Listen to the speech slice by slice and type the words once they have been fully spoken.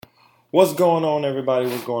What's going on, everybody?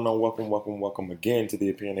 What's going on? Welcome again to the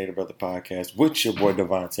Opinionated Brother Podcast with your boy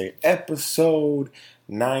Devontae. Episode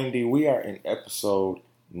 90. We are in episode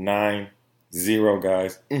 90,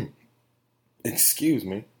 guys. Excuse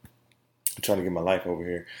me. I'm trying to get my life over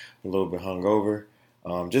here. A little bit hungover.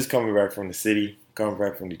 Just coming back from the city. Coming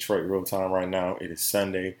back from Detroit real time right now. It is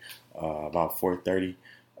Sunday, about 4:30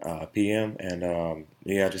 p.m. And I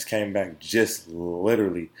just came back. Just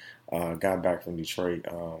literally got back from Detroit.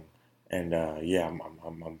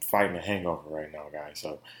 I'm fighting a hangover right now, guys.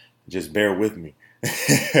 So just bear with me.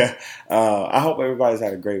 I hope everybody's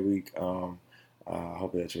had a great week. I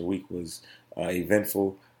hope that your week was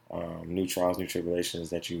eventful. New trials, new tribulations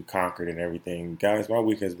that you conquered and everything. Guys, my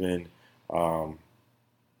week has been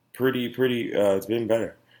pretty. It's been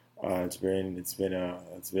better. It's been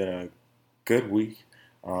a good week.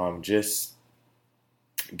 Just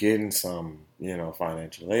getting some,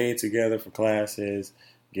 financial aid together for classes.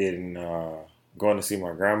 Going to see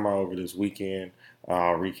my grandma over this weekend.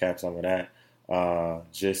 I'll recap some of that.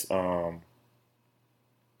 Just honestly,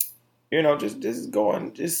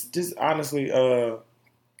 it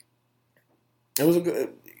was a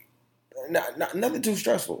good, nothing too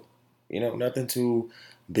stressful. Nothing too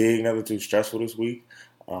big, nothing too stressful this week.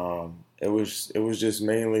 It was just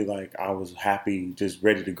mainly like I was happy, just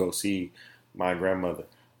ready to go see my grandmother.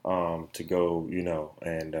 To go,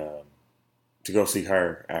 to go see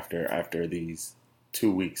her after these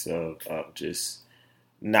 2 weeks of just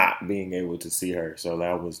not being able to see her. So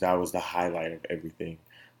that was the highlight of everything.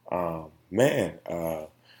 It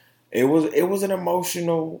was an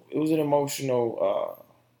emotional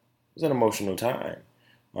time.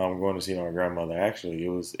 Going to see my grandmother. Actually, it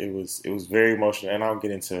was very emotional, and I'll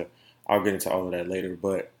get into all of that later.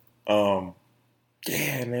 But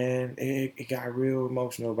yeah, man, it got real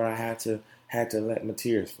emotional. But I had to let my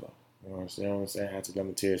tears flow. You know what I'm saying? I had to let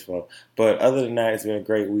my tears flow. But other than that, it's been a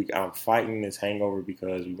great week. I'm fighting this hangover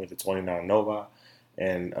because we went to 29 Nova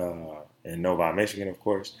and in Novi, Michigan, of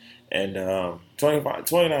course. And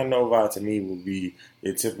 29 Nova to me will be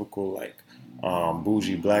a typical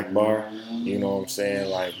bougie black bar. You know what I'm saying?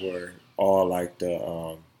 Like where all like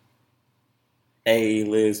the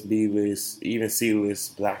A-list, B-list, even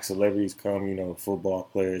C-list black celebrities come, football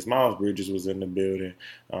players. Miles Bridges was in the building.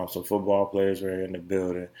 So football players were in the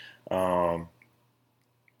building.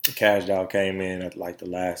 Cash Doll came in at the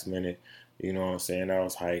last minute. You know what I'm saying? That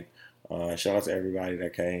was hype. Shout out to everybody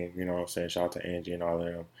that came. You know what I'm saying? Shout out to Angie and all of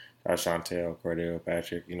them. Shout out to Chantel, Cordell,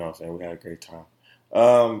 Patrick. You know what I'm saying? We had a great time.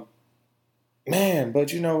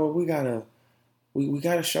 But you know what? We got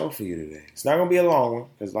a show for you today. It's not gonna be a long one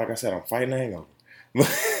because, like I said, I'm fighting a hangover.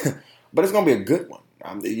 But it's gonna be a good one.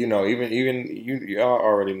 Even y'all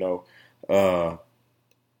already know.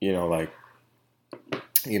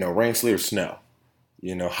 Rain, sleet, or snow.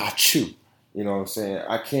 Hot chew. You know what I'm saying?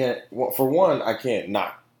 I can't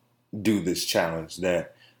not do this challenge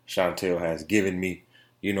that Chantel has given me.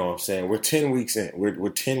 You know what I'm saying? We're 10 weeks in. We're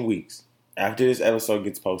 10 weeks. After this episode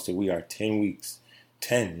gets posted, we are 10 weeks.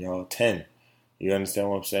 10, y'all. 10. You understand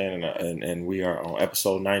what I'm saying? And we are on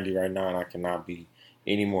episode 90 right now, and I cannot be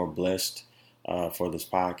any more blessed for this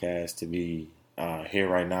podcast to be here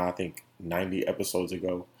right now. I think 90 episodes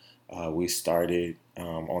ago, we started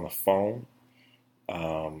on the phone,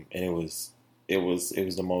 and it was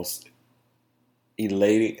the most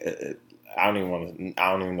elating. I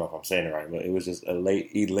don't even know if I'm saying it right, but it was just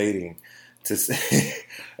elating to see.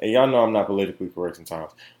 And y'all know I'm not politically correct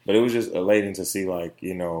sometimes, but it was just elating to see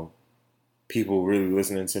people really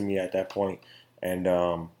listening to me at that point. And,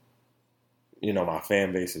 my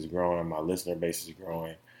fan base is growing, my listener base is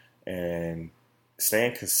growing, and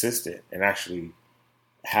staying consistent and actually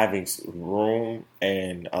having room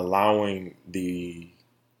and allowing the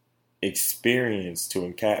experience to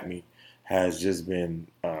encap me has just been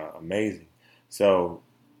amazing. So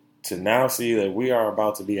to now see that we are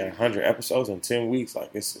about to be at 100 episodes in 10 weeks,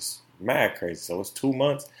 it's just mad crazy. So it's 2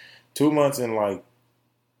 months and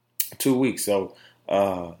 2 weeks. So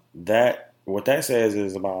what that says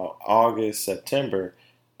is about August, September,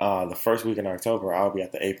 the first week in October, I'll be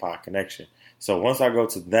at the APOC Connection. So once I go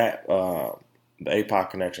to that, the APOC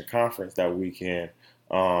Connection conference that weekend,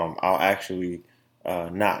 I'll actually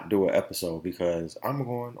not do an episode because I'm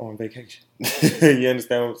going on vacation. You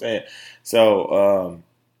understand what I'm saying? So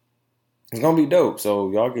it's going to be dope. So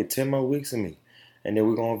y'all get 10 more weeks of me, and then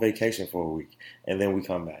we go on vacation for a week, and then we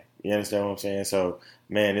come back. You understand what I'm saying? So,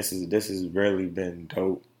 man, this has really been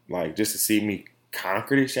dope. Just to see me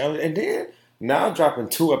conquer this challenge. And then, now I'm dropping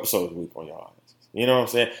 2 episodes a week on y'all. You know what I'm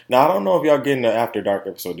saying? Now, I don't know if y'all getting the After Dark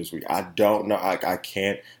episode this week. I don't know. I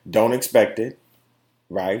can't. Don't expect it.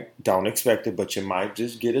 right? Don't expect it, but you might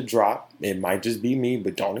just get a drop. It might just be me,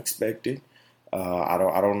 but don't expect it. I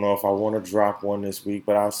don't know if I want to drop one this week,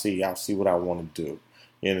 but I'll see. I'll see what I want to do.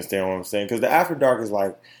 You understand what I'm saying? Because the After Dark is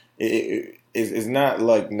like it's not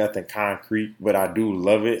like nothing concrete, but I do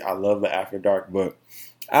love it. I love the After Dark, but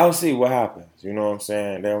I'll see what happens. You know what I'm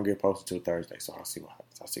saying? They don't get posted till Thursday, so I'll see what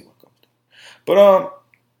happens. I'll see what goes down. But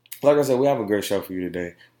like I said, we have a great show for you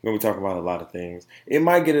today. We're gonna be talking about a lot of things. It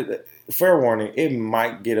might get a fair warning. It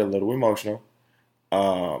might get a little emotional.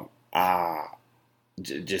 I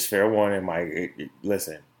just fair warning.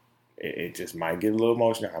 Listen. It just might get a little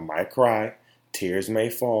emotional. I might cry. Tears may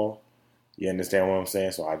fall. You understand what I'm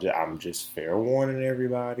saying? So I'm just fair warning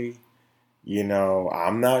everybody. You know,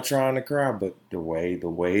 I'm not trying to cry, but the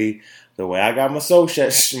way I got my show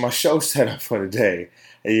set up for today,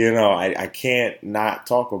 you know, I can't not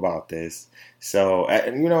talk about this. So,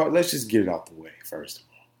 you know, let's just get it out the way first of all.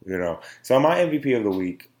 You know, so my MVP of the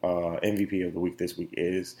week this week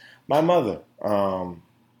is my mother.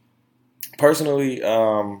 Personally,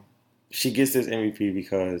 she gets this MVP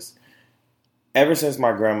because ever since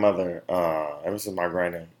my granny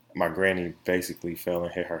basically fell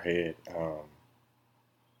and hit her head,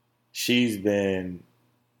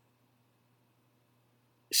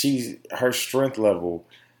 her strength level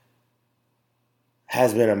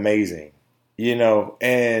has been amazing, you know,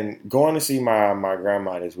 and going to see my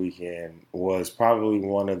grandma this weekend was probably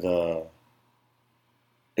one of the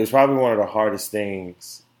hardest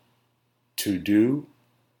things to do.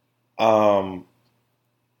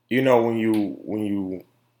 You know, when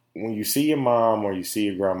you see your mom or you see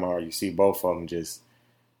your grandma or you see both of them, just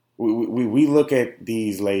we look at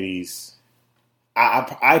these ladies.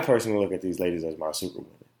 I personally look at these ladies as my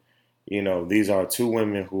superwomen. You know, these are two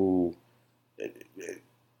women who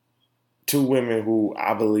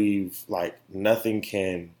I believe like nothing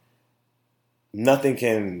can not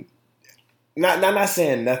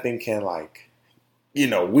saying nothing can like, you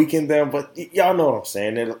know, weaken them, but y'all know what I'm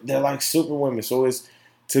saying. They're like super women. So it's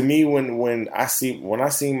to me when I seen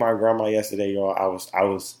my grandma yesterday, y'all,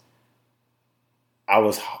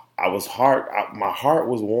 my heart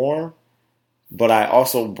was warm, but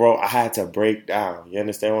I had to break down. You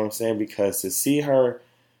understand what I'm saying? Because to see her,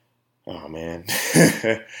 oh man,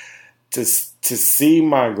 to see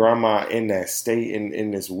my grandma in that state,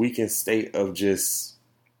 in this weakened state of just,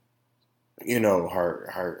 you know,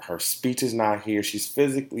 her speech is not here. She's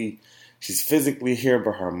physically here,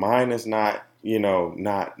 but her mind is not, you know,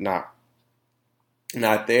 not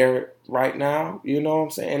there right now. You know what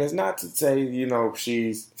I'm saying? And it's not to say, you know,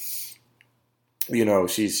 she's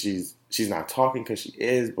not talking, because she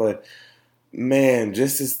is, but man,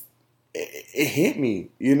 just as it hit me,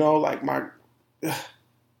 you know, like my.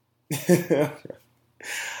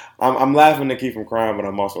 I'm laughing to keep from crying, but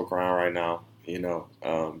I'm also crying right now, you know,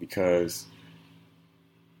 because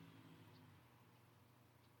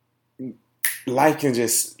life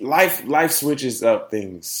switches up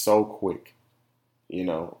things so quick, you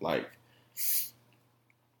know, like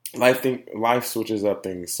life switches up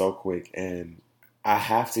things so quick, and I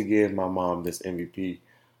have to give my mom this MVP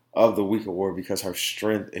of the week award because her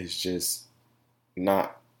strength is just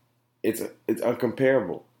not it's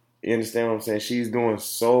uncomparable. You understand what I'm saying? She's doing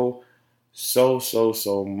so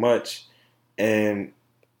much, and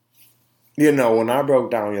you know, when I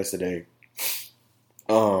broke down yesterday,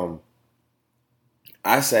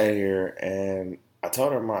 I sat here and I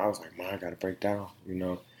told her, I was like, I gotta break down, you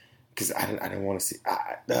know, because I didn't want to see.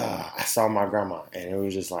 I saw my grandma, and it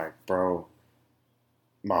was just like, bro,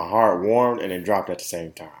 my heart warmed and it dropped at the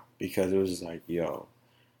same time, because it was just like, yo,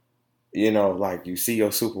 you know, like you see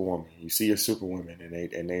your superwoman, you see your superwomen,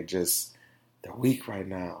 and they're weak right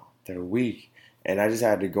now. They're weak, and I just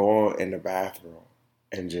had to go in the bathroom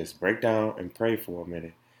and just break down and pray for a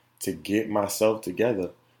minute to get myself together,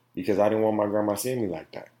 because I didn't want my grandma seeing me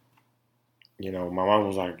like that. You know, my mom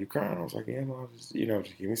was like, "You crying?" I was like, "Yeah, mom, just, you know,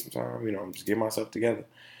 just give me some time. You know, I'm just get myself together.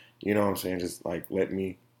 You know what I'm saying? Just like let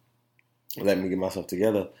me get myself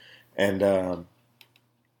together." And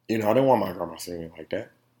you know, I didn't want my grandma seeing me like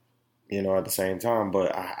that. You know, at the same time,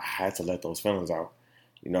 but I had to let those feelings out.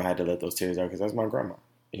 You know, I had to let those tears out because that's my grandma.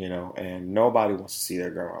 You know, and nobody wants to see their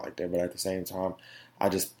grandma like that. But at the same time, I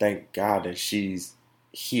just thank God that she's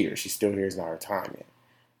here. She's still here. It's not her time yet.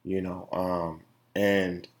 You know,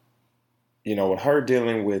 and you know, with her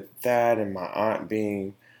dealing with that, and my aunt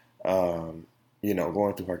being, you know,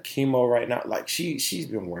 going through her chemo right now, like she's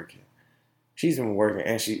been working. She's been working,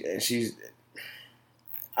 and she's.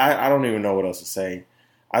 I don't even know what else to say.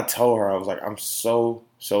 I told her, I was like, I'm so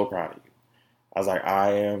proud of you. I was like,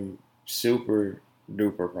 I am super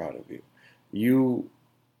duper proud of you. You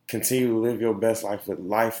continue to live your best life with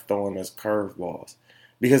life throwing us curveballs,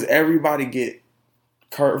 because everybody get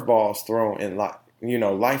curveballs thrown in life. You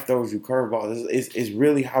know, life throws you curveballs. It's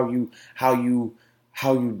really how you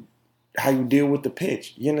deal with the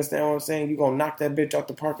pitch. You understand what I'm saying? You gonna knock that bitch out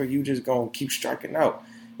the park, or you just gonna keep striking out.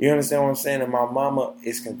 You understand what I'm saying? And my mama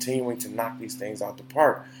is continuing to knock these things out the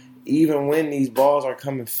park. Even when these balls are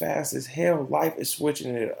coming fast as hell, life is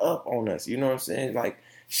switching it up on us. You know what I'm saying? Like,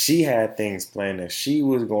 she had things planned that she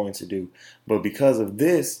was going to do. But because of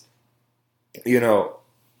this, you know,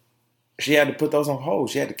 she had to put those on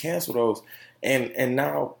hold. She had to cancel those. And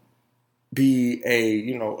now be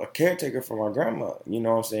a caretaker for my grandma, you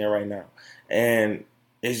know what I'm saying, right now. And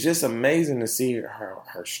it's just amazing to see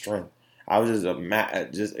her strength. I was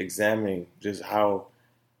just examining just how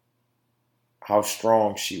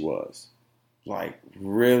strong she was. Like,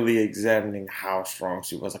 really examining how strong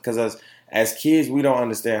she was. Because as kids, we don't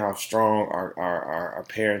understand how strong our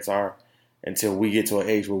parents are until we get to an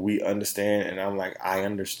age where we understand. And I'm like, I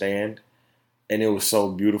understand. And it was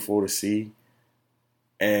so beautiful to see.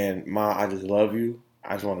 And Ma, I just love you.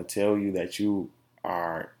 I just want to tell you that you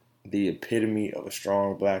are the epitome of a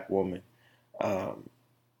strong black woman,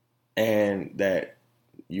 and that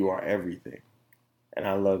you are everything. And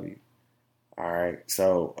I love you. All right.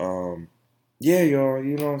 So, yeah, y'all.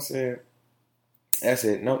 You know what I'm saying? That's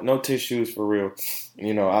it. No tissues for real.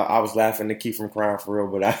 You know, I was laughing to keep from crying for real,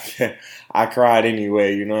 but I cried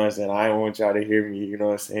anyway. You know what I'm saying? I don't want y'all to hear me. You know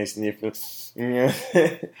what I'm saying? Sniffing. You know?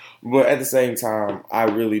 But at the same time, I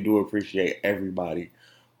really do appreciate everybody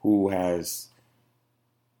who has.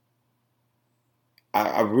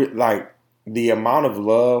 Like the amount of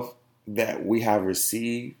love that we have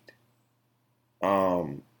received.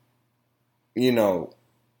 You know.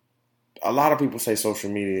 A lot of people say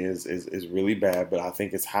social media is really bad, but I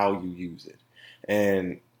think it's how you use it.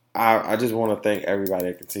 And I just want to thank everybody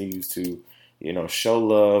that continues to, you know, show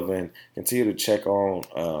love and continue to check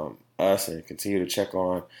on us and continue to check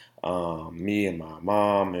on me and my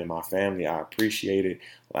mom and my family. I appreciate it.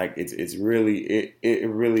 Like, it's really, it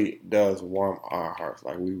really does warm our hearts.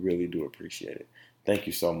 Like, we really do appreciate it. Thank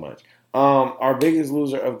you so much. Our biggest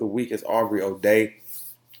loser of the week is Aubrey O'Day.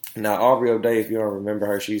 Now, Aubrey O'Day, if you don't remember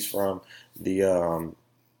her, she's from the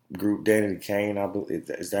group Danity Kane, I believe.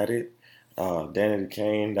 Is that it? Danity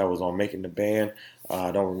Kane, that was on Making the Band.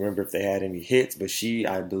 I don't remember if they had any hits, but she,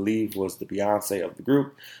 I believe, was the Beyonce of the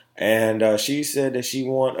group. And she said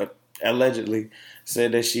that allegedly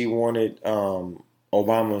said that she wanted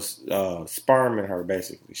Obama's sperm in her,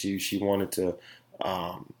 basically. She wanted to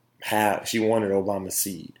she wanted Obama's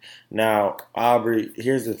seed. Now, Aubrey,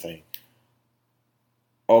 here's the thing.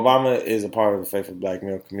 Obama is a part of the faithful black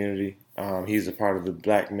male community. He's a part of the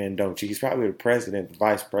Black Men Don't Cheat. He's probably the president, the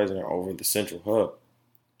vice president over the central hub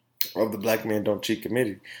of the Black Men Don't Cheat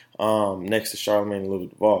committee, next to Charlamagne and Louis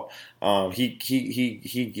Duval.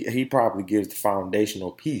 He probably gives the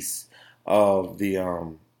foundational piece of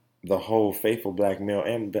the whole faithful black male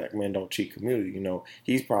and Black Men Don't Cheat community. You know,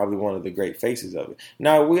 he's probably one of the great faces of it.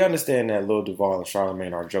 Now, we understand that Lil Duval and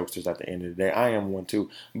Charlamagne are jokesters at the end of the day. I am one too.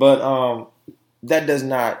 But that does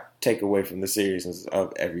not take away from the seriousness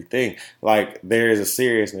of everything. Like, there is a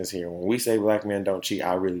seriousness here. When we say black men don't cheat,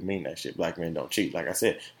 I really mean that shit. Black men don't cheat. Like I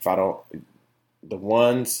said, I don't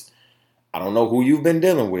know who you've been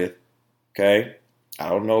dealing with, okay? I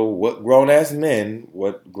don't know what grown-ass men,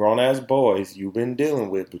 what grown-ass boys you've been dealing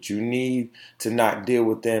with, but you need to not deal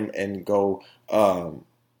with them and go,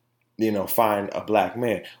 find a black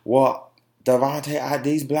man. Well, Devontae,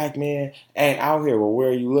 these black men ain't out here. Well, where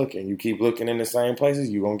are you looking? You keep looking in the same places,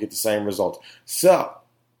 you're going to get the same results. So,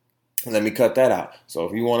 let me cut that out. So,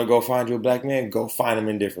 if you want to go find you a black man, go find him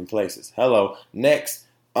in different places. Hello. Next,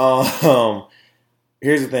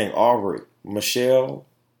 here's the thing. Aubrey, Michelle,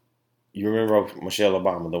 you remember Michelle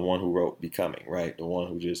Obama, the one who wrote Becoming, right? The one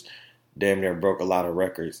who just damn near broke a lot of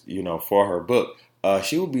records, for her book.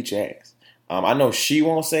 She will beat your ass. I know she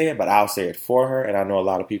won't say it, but I'll say it for her. And I know a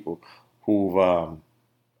lot of people who've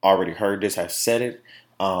already heard this have said it.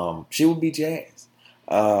 She will beat your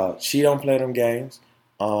ass. She don't play them games.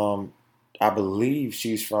 I believe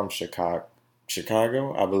she's from Chicago,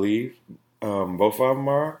 I believe. Both of them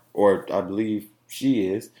are, or I believe she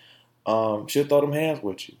is. She'll throw them hands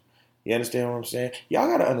with you. You understand what I'm saying? Y'all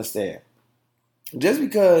got to understand. Just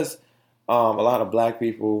because a lot of black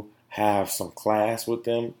people have some class with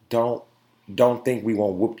them, don't think we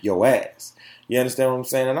won't whoop your ass. You understand what I'm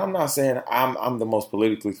saying? And I'm not saying I'm the most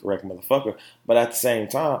politically correct motherfucker, but at the same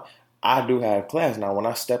time, I do have class. Now, when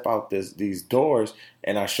I step out these doors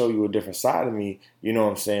and I show you a different side of me, you know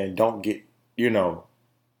what I'm saying? Don't get, and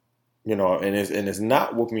it's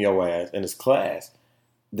not whooping your ass, and it's class.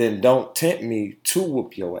 then don't tempt me to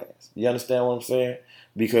whoop your ass. You understand what I'm saying?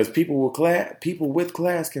 Because people with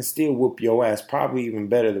class can still whoop your ass, probably even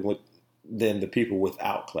better than the people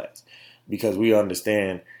without class, because we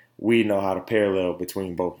understand. We know how to parallel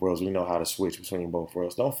between both worlds. We know how to switch between both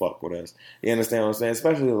worlds. Don't fuck with us. You understand what I'm saying?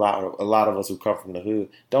 Especially a lot of us who come from the hood.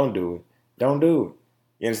 Don't do it. Don't do it.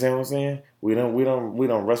 You understand what I'm saying? We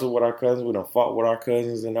don't wrestle with our cousins. We don't fought with our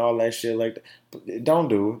cousins and all that shit like that. Don't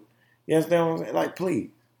do it. You understand what I'm saying? Like,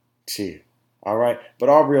 please, chill. All right. But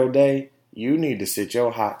Aubrey O'Day, you need to sit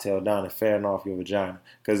your hot tail down and fan off your vagina,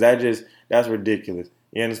 because that's ridiculous.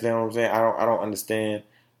 You understand what I'm saying? I don't understand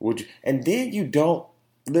what you. And then you don't.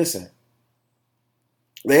 Listen,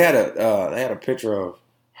 they had a picture of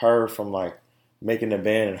her from like making the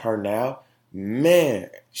band and her now. Man,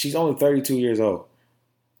 she's only 32 years old.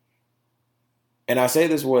 And I say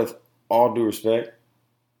this with all due respect.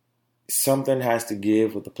 Something has to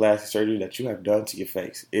give with the plastic surgery that you have done to your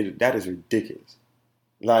face. That is ridiculous.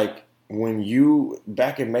 Like, when you,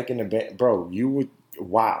 back in making the band, bro, you were,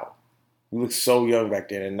 wow. You look so young back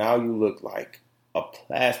then, and now you look like a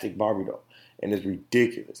plastic Barbie doll. And it's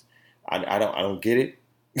ridiculous. I don't get it.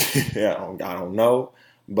 I don't know,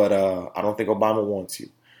 but I don't think Obama wants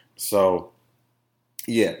you. So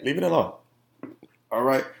yeah, leave it alone. All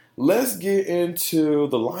right, let's get into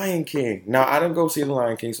The Lion King. Now, I didn't go see The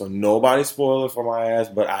Lion King, so nobody spoil it for my ass.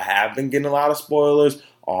 But I have been getting a lot of spoilers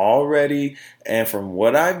already, and from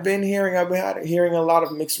what I've been hearing, hearing a lot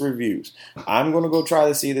of mixed reviews. I'm gonna go try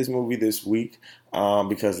to see this movie this week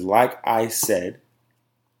because, like I said,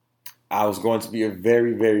 I was going to be a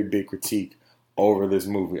very, very big critique over this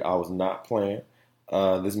movie. I was not playing.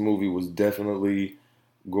 This movie was definitely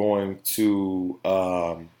going to.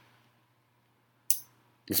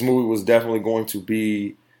 This movie was definitely going to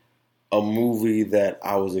be a movie that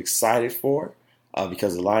I was excited for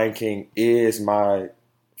because The Lion King is my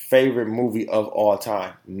favorite movie of all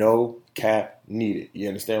time. No cap needed. You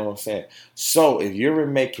understand what I'm saying? So if you're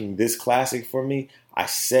remaking this classic for me, I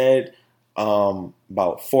said.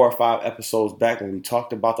 About 4 or 5 episodes back when we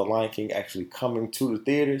talked about The Lion King actually coming to the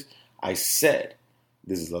theaters, I said,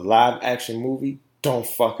 this is a live action movie. Don't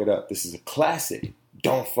fuck it up. This is a classic.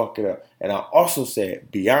 Don't fuck it up. And I also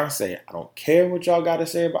said, Beyonce, I don't care what y'all got to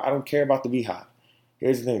say about, I don't care about the Beehive.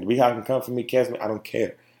 Here's the thing. The Beehive can come for me, cancel me. I don't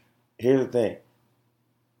care. Here's the thing.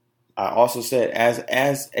 I also said,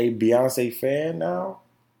 as a Beyonce fan now,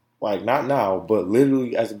 like not now, but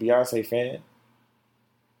literally as a Beyonce fan,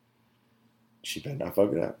 she better not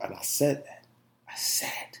fuck it up. And I said that. I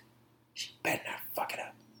said, she better not fuck it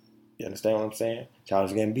up. You understand what I'm saying?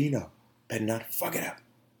 Childish Gambino better not fuck it up.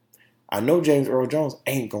 I know James Earl Jones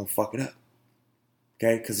ain't gonna fuck it up.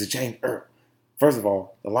 Okay? Because it's James Earl. First of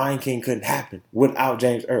all, The Lion King couldn't happen without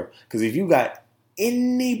James Earl. Because if you got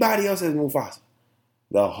anybody else as Mufasa,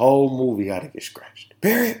 the whole movie got to get scratched.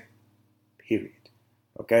 Period.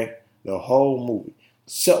 Okay? The whole movie.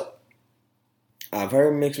 So, I've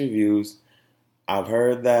heard mixed reviews. I've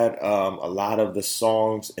heard that a lot of the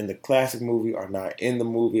songs in the classic movie are not in the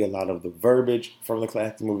movie. A lot of the verbiage from the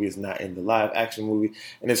classic movie is not in the live action movie.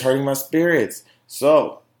 And it's hurting my spirits.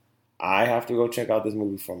 So I have to go check out this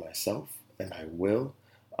movie for myself. And I will.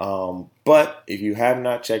 But if you have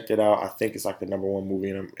not checked it out, I think it's like the #1 movie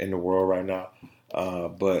in the world right now.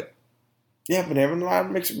 But yeah, been having a lot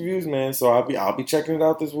of mixed reviews, man. So I'll be checking it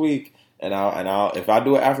out this week. And I'll if I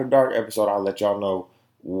do an After Dark episode, I'll let y'all know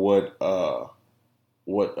what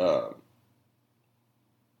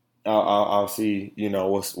I'll see, you know,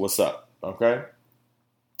 what's up. Okay.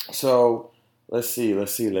 So let's see. What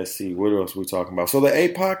else are we talking about? So the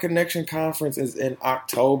APOC Connection Conference is in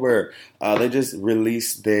October. They just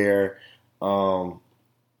released their Pod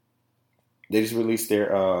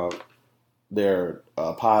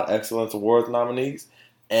Excellence Awards nominees,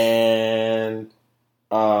 and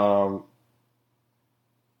as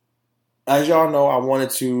y'all know, I wanted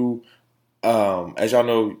to. As y'all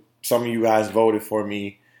know, some of you guys voted for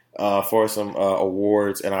me for some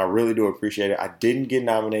awards, and I really do appreciate it. I didn't get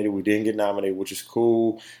nominated. We didn't get nominated, which is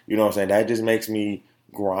cool. You know what I'm saying? That just makes me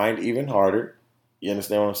grind even harder. You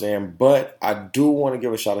understand what I'm saying? But I do want to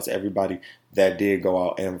give a shout out to everybody that did go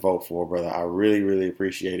out and vote for, brother. I really, really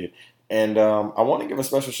appreciate it. And I want to give a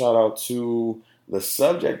special shout out to the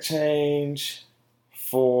subject change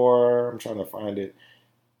for, I'm trying to find it.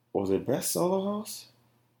 What was it? Best Solo Host?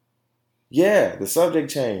 Yeah, the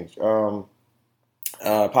subject change. Podcast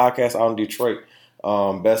out in Detroit.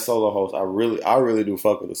 Best solo host. I really do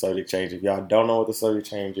fuck with the Subject Change. If y'all don't know what the Subject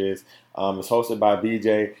Change is, it's hosted by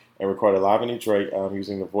BJ and recorded live in Detroit,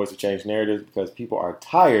 using the Voice of Change narratives because people are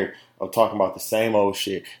tired of talking about the same old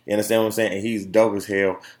shit. You understand what I'm saying? And he's dope as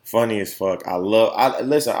hell, funny as fuck. I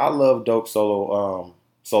love dope solo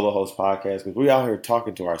host podcasts because we out here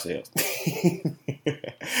talking to ourselves.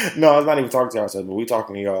 No, it's not even talking to ourselves, but we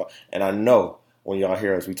talking to y'all, and I know when y'all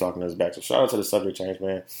hear us, we talking to us back. So shout out to the Subject Change,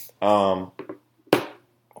 man.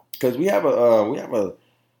 Because we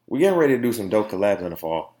getting ready to do some dope collabs in the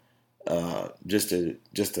fall. Just to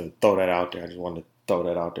throw that out there. I just wanted to throw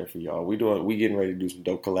that out there for y'all. We getting ready to do some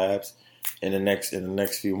dope collabs in the next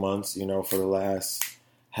few months. For the last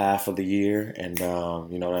half of the year and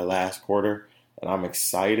that last quarter. And I'm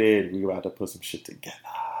excited. We about to put some shit together.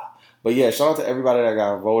 But yeah, shout out to everybody that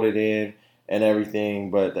got voted in and everything.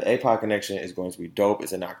 But the APOC Connection is going to be dope.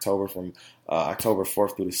 It's in October from October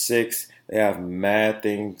 4th through the 6th. They have mad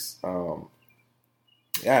things.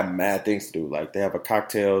 They have mad things to do. Like they have a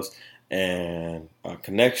cocktails and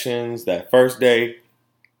connections that first day,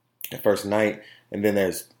 the first night, and then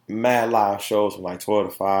there's mad live shows from like 12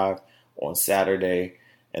 to 5 on Saturday.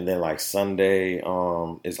 And then like Sunday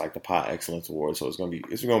is like the Pot Excellence Award, so it's gonna be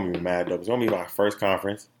mad dope. It's gonna be my first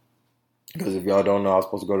conference because if y'all don't know, I was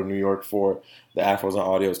supposed to go to New York for the Afros and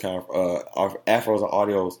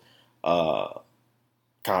Audios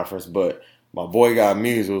conference, but my boy got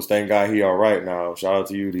measles. Thank God he all right now. Shout out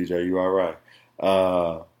to you, DJ. You all right?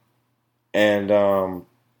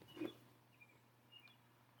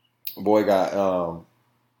 Boy got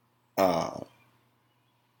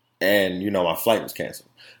and my flight was canceled.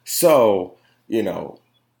 So,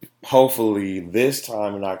 hopefully this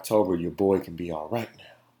time in October, your boy can be all right now.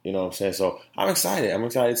 You know what I'm saying? So I'm excited. I'm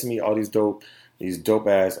excited to meet all these dope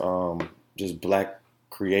ass, just black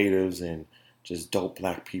creatives and just dope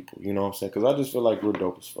black people. You know what I'm saying? Because I just feel like we're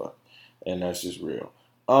dope as fuck. And that's just real.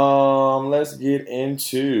 Let's get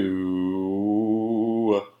into...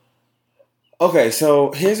 Okay,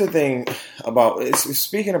 so here's the thing about...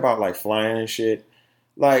 Speaking about, like, flying and shit,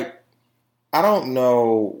 like... I don't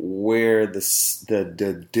know where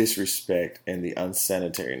the disrespect and the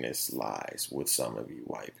unsanitariness lies with some of you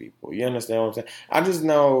white people. You understand what I'm saying? I just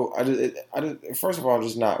know, first of all,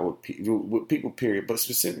 just not with people, period, but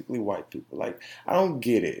specifically white people. Like, I don't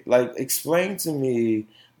get it. Like, explain to me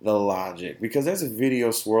the logic, because there's a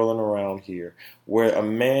video swirling around here where a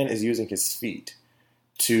man is using his feet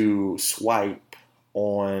to swipe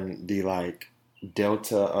on the, like,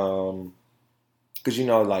 Delta, because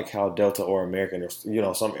like how Delta or American or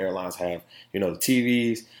some airlines have the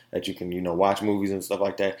TVs that you can watch movies and stuff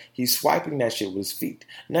like that. He's swiping that shit with his feet.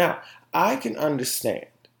 Now I can understand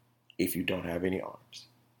if you don't have any arms,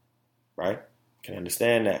 right? Can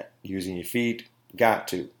understand that using your feet. Got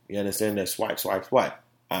to. You understand that swipe.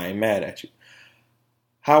 I ain't mad at you.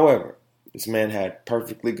 However, this man had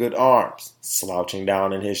perfectly good arms, slouching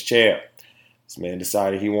down in his chair. This man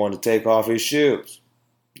decided he wanted to take off his shoes,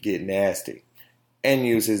 get nasty, and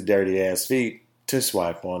use his dirty ass feet to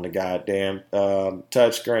swipe on the goddamn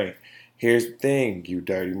touch screen. Here's the thing, you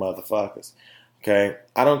dirty motherfuckers. Okay?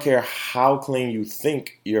 I don't care how clean you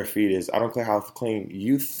think your feet is. I don't care how clean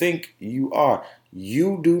you think you are.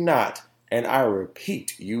 You do not, and I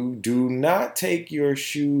repeat, you do not take your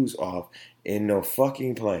shoes off in no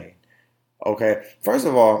fucking plane. Okay? First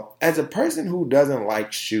of all, as a person who doesn't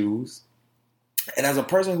like shoes, and as a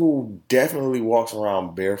person who definitely walks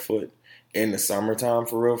around barefoot in the summertime,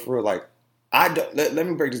 for real, like, I don't, let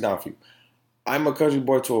me break this down for you. I'm a country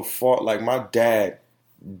boy to a fault. Like, my dad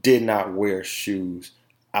did not wear shoes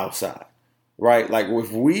outside, right? Like,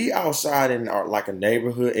 if we outside in our, like, in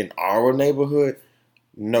our neighborhood,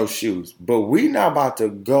 no shoes. But we not about to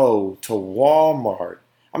go to Walmart.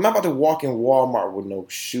 I'm not about to walk in Walmart with no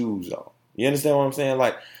shoes on. You understand what I'm saying?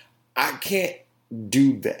 Like, I can't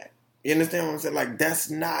do that. You understand what I'm saying? Like, that's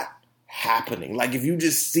not happening. Like, if you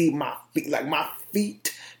just see my feet, like, my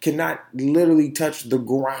feet cannot literally touch the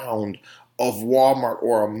ground of Walmart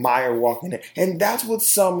or a Meijer walking in. And that's what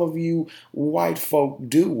some of you white folk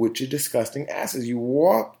do with your disgusting asses. You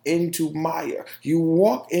walk into Meijer. You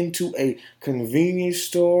walk into a convenience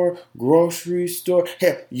store, grocery store.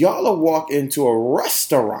 Hell, y'all will walk into a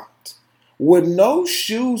restaurant with no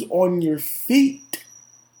shoes on your feet.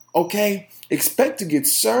 Okay? Expect to get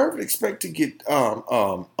served. Expect to get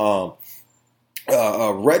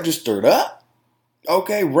registered up.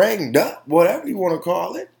 Okay? Ranged up. Whatever you want to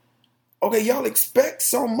call it. Okay, y'all expect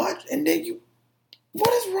so much, and then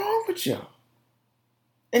what is wrong with y'all?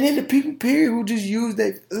 And then the people, period, who just use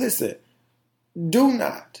listen, do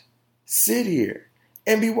not sit here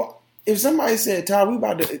and if somebody said, Ty, we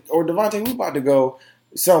about to, or Devontae, we about to go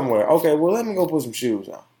somewhere. Okay, well, let me go put some shoes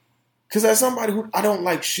on. Because as somebody who, I don't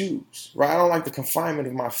like shoes, right? I don't like the confinement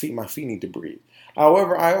of my feet. My feet need to breathe.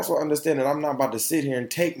 However, I also understand that I'm not about to sit here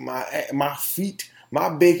and take my feet, my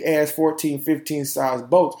big ass 14, 15 size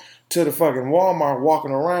boats to the fucking Walmart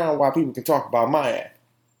walking around while people can talk about my ass.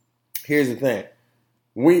 Here's the thing.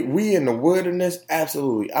 We in the wilderness,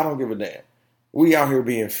 absolutely. I don't give a damn. We out here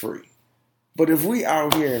being free. But if we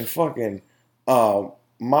out here in fucking Meyer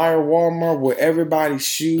Walmart with everybody's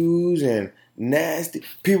shoes and nasty,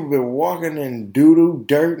 people been walking in doo-doo,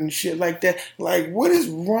 dirt and shit like that. Like, what is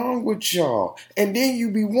wrong with y'all? And then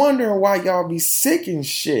you be wondering why y'all be sick and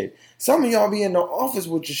shit. Some of y'all be in the office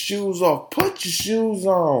with your shoes off. Put your shoes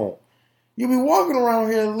on. You be walking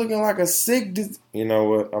around here looking like a sick... You know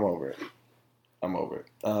what? I'm over it.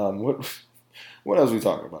 What else we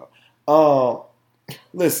talking about?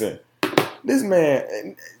 Listen, this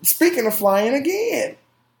man, speaking of flying again,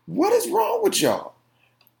 what is wrong with y'all?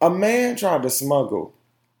 A man tried to smuggle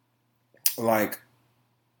like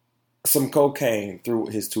some cocaine through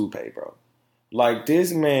his toupee, bro. Like,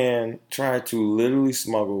 this man tried to literally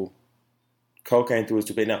smuggle cocaine through his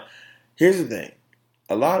toupee. Now, here's the thing.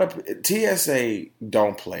 A lot of TSA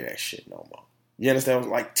don't play that shit no more. You understand?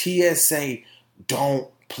 Like, TSA don't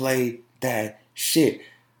play that shit.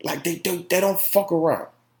 Like, they don't fuck around.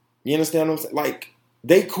 You understand what I'm saying? Like,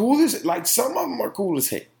 they cool as, like, some of them are cool as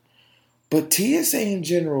heck. But TSA in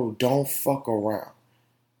general don't fuck around.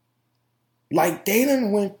 Like, they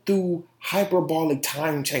done went through hyperbolic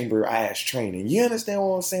time chamber ass training. You understand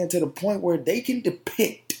what I'm saying? To the point where they can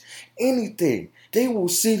depict anything. They will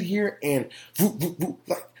sit here and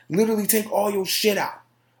like literally take all your shit out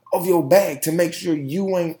of your bag to make sure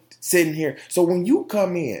you ain't sitting here. So when you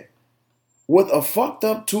come in with a fucked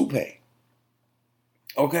up toupee,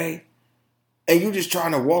 okay, and you just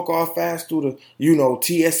trying to walk off fast through the,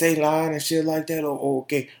 TSA line and shit like that,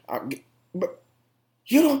 okay, but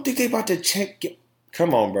you don't think they about to check it?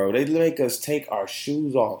 Come on, bro. They make us take our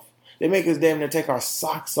shoes off. They make us damn near take our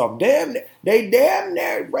socks off. They damn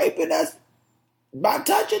near raping us by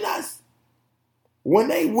touching us. When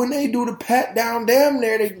they do the pat down, damn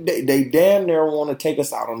near they damn near want to take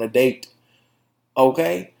us out on a date.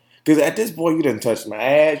 Okay? Because at this point, you done touched my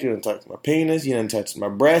ass, you done touched my penis, you done touched my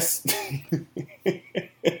breasts.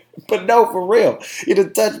 But no, for real. You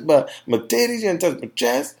done touched my titties, you done touched my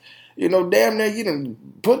chest. Damn near you done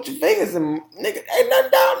put your fingers in, nigga, ain't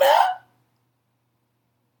nothing down there.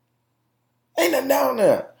 Ain't nothing down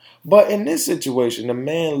there. But in this situation, the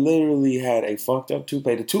man literally had a fucked up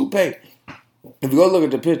toupee. The toupee, if you go look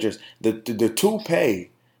at the pictures, the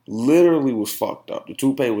toupee literally was fucked up. The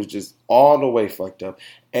toupee was just all the way fucked up.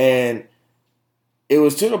 And it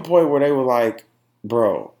was to the point where they were like,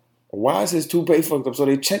 bro, why is his toupee fucked up? So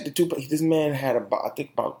they checked the toupee. This man had about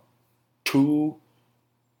two,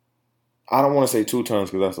 I don't want to say 2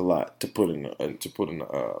 tons because that's a lot to put into a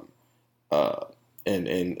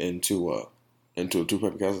toupee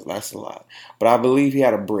because that's a lot. But I believe he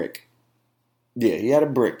had a brick. Yeah, he had a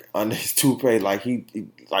brick under his toupee. Like it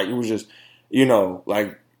was just,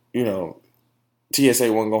 TSA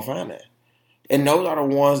wasn't gonna find that. And those are the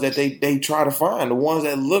ones that they try to find, the ones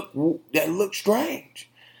that look strange.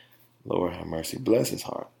 Lord have mercy, bless his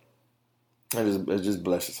heart. It just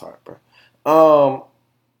bless his heart, bro.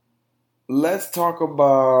 Let's talk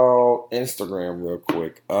about Instagram real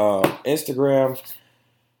quick. Instagram.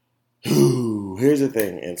 Here's the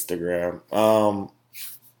thing, Instagram.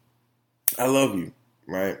 I love you,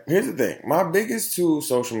 right? Here's the thing. My biggest 2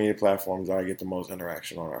 social media platforms that I get the most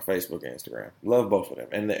interaction on are Facebook and Instagram. Love both of them.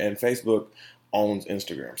 And Facebook owns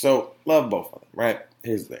Instagram. So, love both of them, right?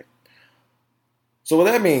 Here's the thing. So, with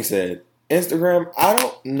that being said, Instagram, I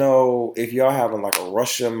don't know if y'all having like a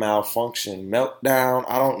Russia malfunction meltdown.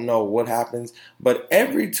 I don't know what happens. But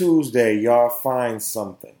every Tuesday, y'all find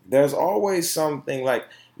something. There's always something like...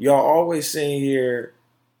 Y'all always sitting here,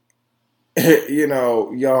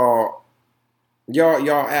 y'all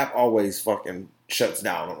app always fucking shuts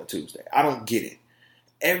down on a Tuesday. I don't get it.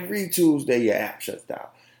 Every Tuesday your app shuts down.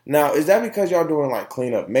 Now, is that because y'all doing like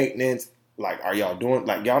cleanup maintenance? Like, are y'all doing,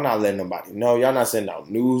 like, y'all not letting nobody know? Y'all not sending out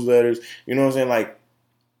newsletters? You know what I'm saying? Like,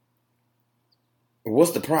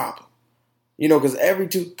 what's the problem?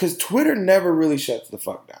 Because Twitter never really shuts the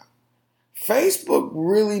fuck down. Facebook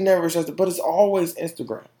really never shuts it, but it's always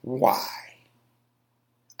Instagram. Why?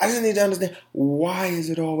 I just need to understand, why is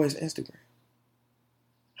it always Instagram?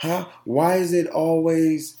 Huh? Why is it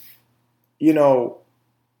always, I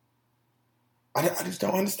just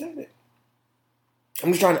don't understand it. I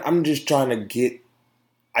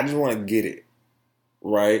just want to get it,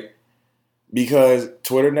 right? because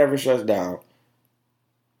Twitter never shuts down,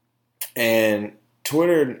 and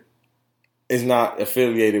Twitter is not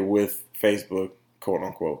affiliated with Facebook, quote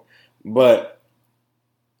unquote, but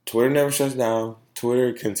Twitter never shuts down.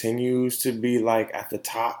 Twitter continues to be like at the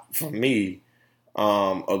top for me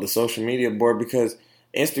of the social media board, because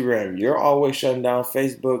Instagram, you're always shutting down.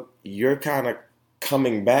 Facebook, you're kind of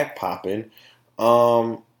coming back popping.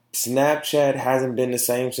 Snapchat hasn't been the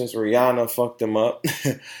same since Rihanna fucked them up.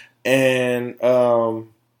 And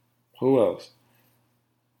who else?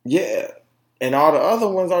 Yeah. And all the other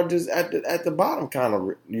ones are just at the bottom, kind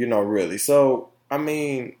of, really. So, I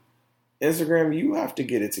mean, Instagram, you have to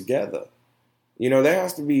get it together. There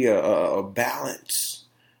has to be a balance.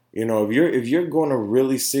 If you're going to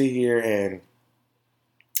really sit here and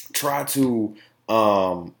try to,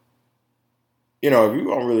 if you're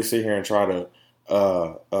going to really sit here and try to,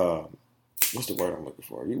 what's the word I'm looking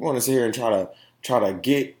for? You want to sit here and try to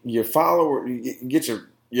get your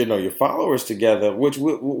your followers together, which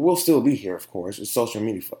we'll still be here, of course. It's social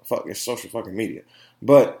media, it's social fucking media.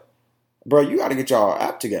 But, bro, you got to get y'all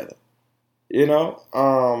app together.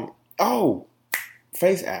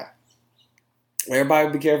 Face app. Everybody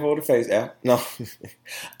be careful with the Face app. No.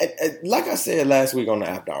 Like I said last week on the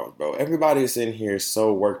App Hours, bro, everybody is sitting here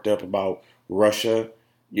so worked up about Russia,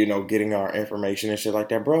 getting our information and shit like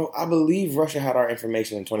that. Bro, I believe Russia had our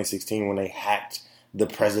information in 2016 when they hacked the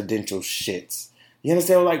presidential shits. You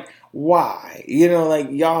understand? Like, why?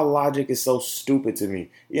 Y'all logic is so stupid to me.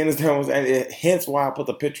 You understand what I'm saying? Hence why I put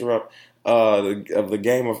the picture up of the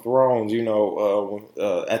Game of Thrones,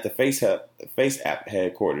 at the Face app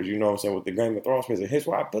headquarters, you know what I'm saying, with the Game of Thrones prison. Here's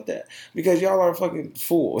why I put that. Because y'all are fucking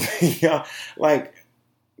fools. Y'all,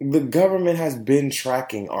 the government has been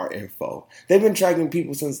tracking our info. They've been tracking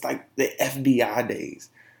people since, the FBI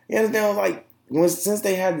days. You understand? Since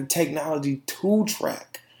they had the technology to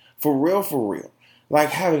track. For real.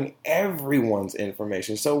 Having everyone's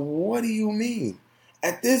information. So what do you mean?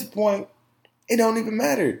 At this point, it don't even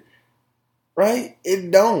matter. Right?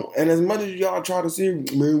 It don't. And as much as y'all try to say,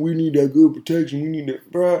 man, we need that good protection, we need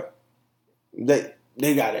that, bruh, they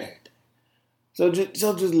got everything. So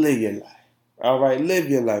just live your life. All right? Live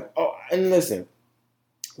your life. Oh, and listen,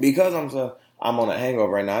 because I'm on a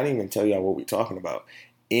hangover right now, I didn't even tell y'all what we're talking about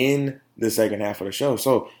in the second half of the show.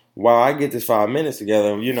 So while I get this 5 minutes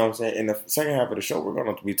together, you know what I'm saying, in the second half of the show, we're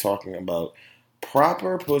going to be talking about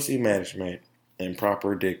proper pussy management and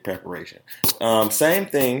proper dick preparation. Same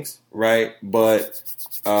things, right? But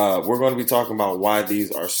we're going to be talking about why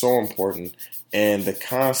these are so important and the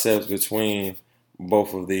concepts between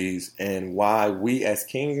both of these and why we as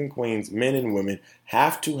kings and queens, men and women,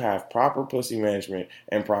 have to have proper pussy management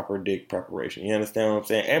and proper dick preparation. You understand what I'm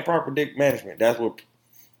saying? And proper dick management. That's what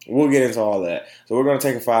we'll get into all that. So we're going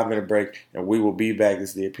to take a 5-minute break and we will be back. This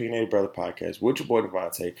is the Opinionated Brother Podcast with your boy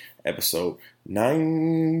Devontae, episode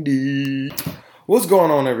 90. What's going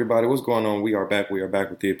on, everybody? What's going on? We are back. We are back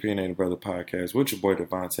with the Opinionated Brother Podcast with your boy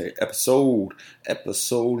Devontae, episode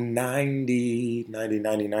 90.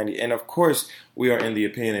 And of course, we are in the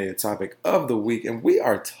opinionated topic of the week, and we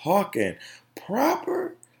are talking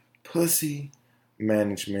proper pussy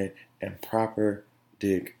management and proper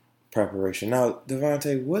dick preparation. Now,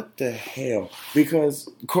 Devontae, what the hell? Because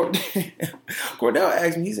Cordell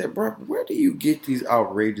asked me, he said, bro, where do you get these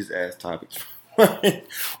outrageous ass topics from? I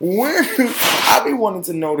be wanting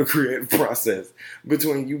to know the creative process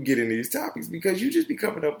between you getting these topics, because you just be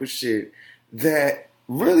coming up with shit that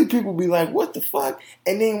really people be like, what the fuck?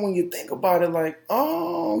 And then when you think about it, like,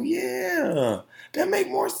 oh yeah, that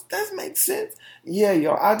makes sense. Yeah,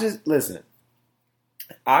 yo, listen,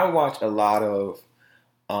 I watch a lot of,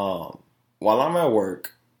 while I'm at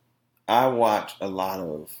work, I watch a lot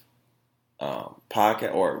of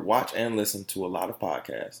podcast, or watch and listen to a lot of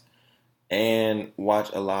podcasts, and watch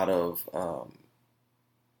a lot of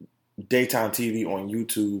daytime TV on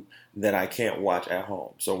YouTube that I can't watch at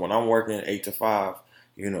home. So when I'm working 8 to 5,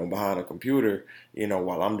 behind a computer,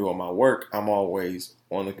 while I'm doing my work, I'm always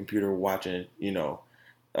on the computer watching,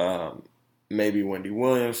 maybe Wendy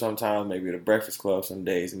Williams sometimes, maybe The Breakfast Club some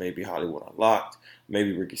days, maybe Hollywood Unlocked,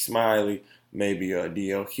 maybe Ricky Smiley, maybe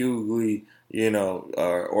D.L. Hughley,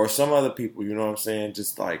 or some other people, you know what I'm saying?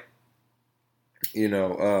 Just like,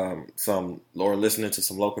 or listening to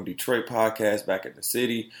some local Detroit podcasts back in the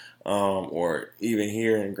city, or even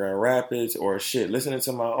here in Grand Rapids, or listening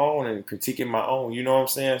to my own and critiquing my own, you know what I'm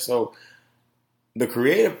saying? So the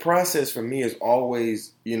creative process for me is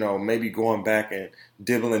always, maybe going back and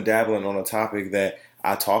dabbling on a topic that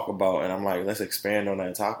I talk about, and I'm like, let's expand on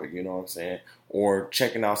that topic, you know what I'm saying? or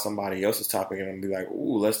checking out somebody else's topic and be like,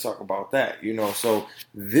 ooh, let's talk about that, you know. So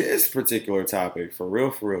this particular topic, for real,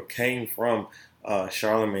 came from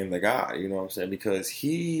Charlemagne the God, you know what I'm saying? Because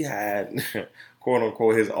he had, quote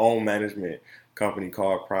unquote, his own management company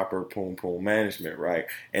called Proper Poom Poom Management, right?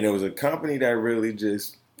 And it was a company that really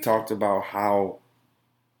just talked about how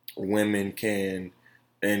women can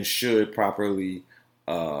and should properly,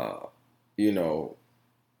 you know,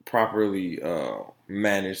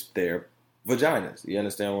 manage their vaginas. You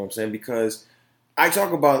understand what I'm saying? Because I've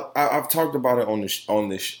talked about it on the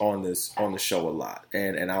show a lot,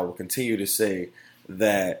 and I will continue to say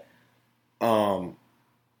that a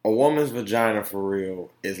woman's vagina for real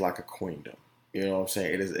is like a queendom. You know what I'm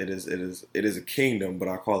saying? It is a kingdom, but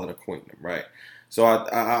I call it a queendom, right? So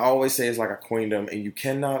I always say it's like a queendom, and you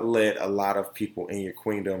cannot let a lot of people in your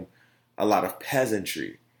queendom, a lot of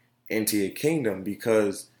peasantry into your kingdom,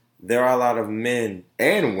 because there are a lot of men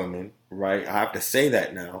and women, right? I have to say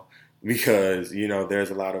that now because, you know,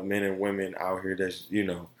 there's a lot of men and women out here that's, you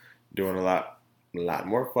know, doing a lot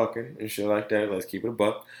more fucking and shit like that. Let's keep it a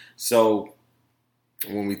buck. So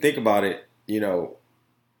when we think about it, you know,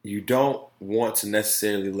 you don't want to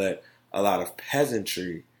necessarily let a lot of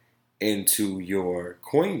peasantry into your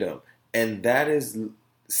queendom. And that is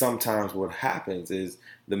sometimes what happens is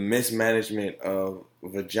the mismanagement of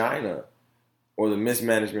vagina or the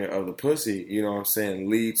mismanagement of the pussy, you know what I'm saying,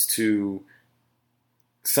 leads to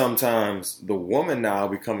sometimes the woman now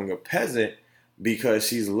becoming a peasant because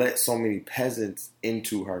she's let so many peasants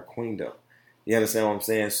into her queendom. You understand what I'm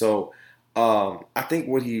saying? So I think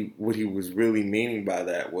what he was really meaning by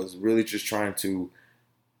that was really just trying to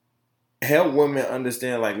help women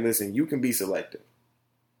understand, like, listen, you can be selective,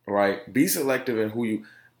 right? Be selective in who you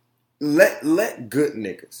let good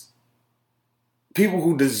niggas, people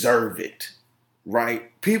who deserve it,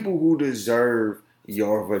 right? People who deserve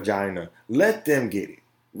your vagina, let them get it,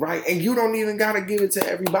 right? And you don't even gotta give it to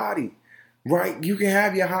everybody, right? You can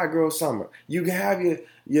have your hot girl summer, you can have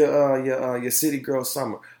your city girl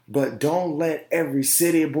summer, but don't let every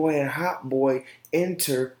city boy and hot boy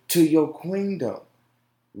enter to your queendom,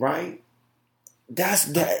 right? That's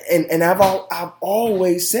that, and I've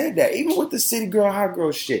always said that, even with the city girl, hot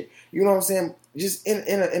girl shit. You know what I'm saying? Just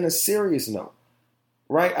in a serious note,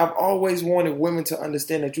 right? I've always wanted women to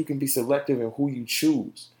understand that you can be selective in who you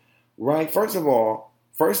choose, right? First of all,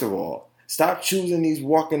 stop choosing these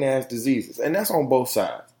walking ass diseases, and that's on both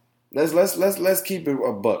sides. Let's keep it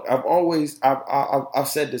a buck. I've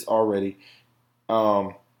said this already.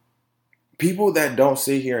 People that don't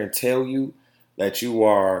sit here and tell you that you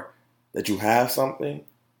have something,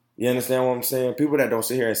 you understand what I'm saying? People that don't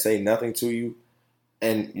sit here and say nothing to you,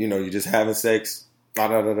 and you know you're just having sex,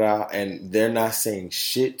 and they're not saying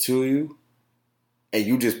shit to you, and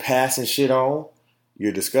you just passing shit on.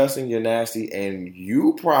 You're disgusting, you're nasty, and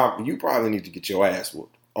you probably need to get your ass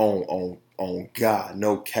whooped on God,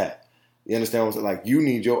 no cap. You understand what I'm saying? Like, you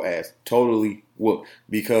need your ass totally whooped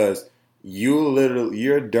because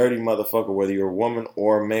you're a dirty motherfucker, whether you're a woman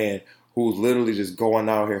or a man who's literally just going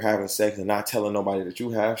out here having sex and not telling nobody that you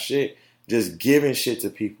have shit, just giving shit to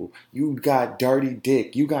people. You got dirty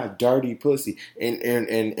dick, you got dirty pussy, and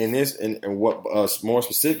what more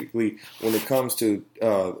specifically when it comes to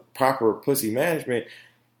proper pussy management,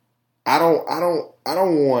 I don't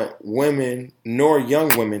want women nor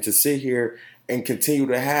young women to sit here and continue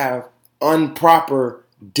to have improper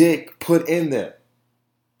dick put in them.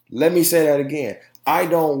 Let me say that again. I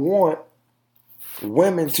don't want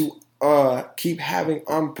women to keep having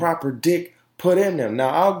improper dick put in them. Now,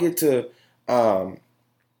 I'll get to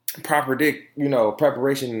proper dick,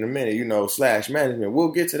 preparation in a minute, / management.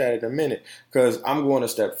 We'll get to that in a minute because I'm going a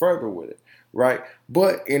step further with it, right?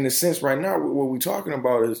 But in a sense, right now, what we're talking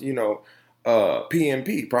about is,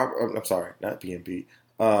 PMP. I'm sorry, not PMP.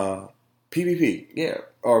 PPP, yeah,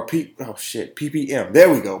 or PPM. There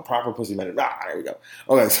we go. Proper pussy management. There we go.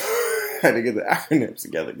 Okay, so I had to get the acronyms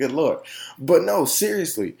together. Good Lord. But no,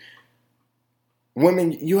 seriously,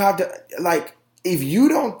 women, you have to, like, if you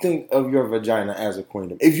don't think of your vagina as a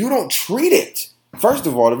queendom, if you don't treat it, first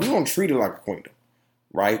of all, if you don't treat it like a queendom,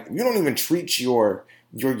 right? If you don't even treat your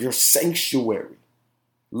sanctuary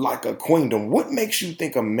like a queendom, what makes you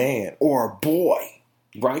think a man or a boy,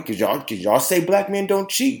 right? Because y'all say black men don't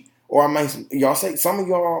cheat. Or y'all say some of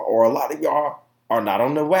y'all or a lot of y'all are not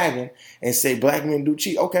on the wagon and say black men do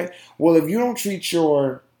cheat. Okay, well, if you don't treat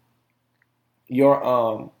your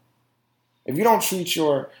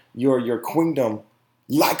queendom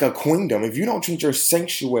like a queendom, if you don't treat your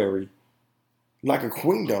sanctuary like a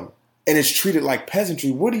queendom and it's treated like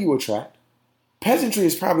peasantry, what do you attract? Peasantry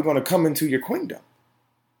is probably going to come into your queendom.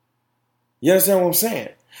 You understand what I'm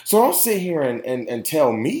saying? So don't sit here and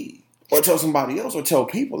tell me or tell somebody else or tell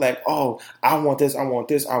people like, oh, I want this, I want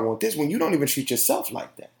this, I want this, when you don't even treat yourself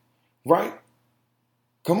like that, right?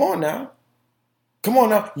 Come on now. Come on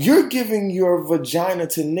now. You're giving your vagina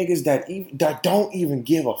to niggas that don't even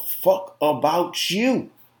give a fuck about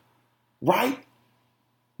you, right?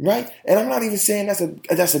 Right? And I'm not even saying that's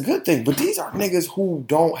a good thing, but these are niggas who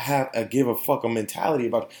don't have a give a fuck a mentality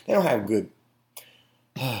about it. They don't have good.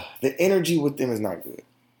 The energy with them is not good.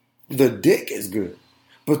 The dick is good,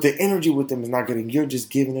 but the energy with them is not good, and you're just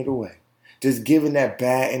giving it away. Just giving that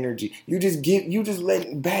bad energy. You just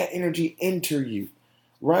letting bad energy enter you,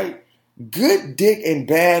 right? Good dick and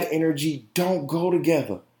bad energy don't go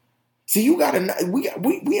together. See,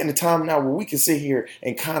 we in a time now where we can sit here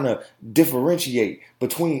and kind of differentiate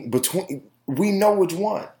between we know which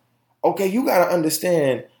one. Okay, you gotta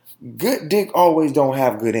understand, good dick always don't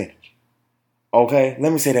have good energy. Okay,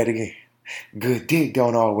 let me say that again. Good dick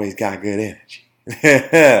don't always got good energy.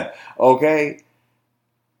 Okay?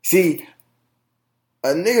 See, a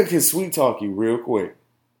nigga can sweet talk you real quick.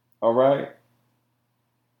 Alright?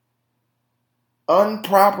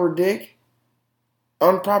 Improper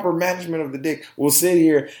management of the dick will sit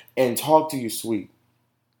here and talk to you sweet.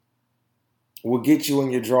 Will get you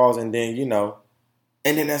in your drawers, and then, and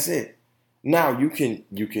then that's it. Now you can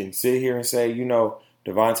sit here and say,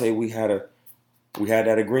 Devontae, we had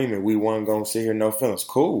that agreement. We weren't going to sit here, no feelings.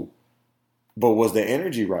 Cool. But was the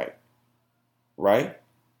energy right? Right?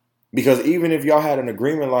 Because even if y'all had an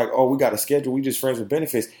agreement like, oh, we got a schedule, we just friends with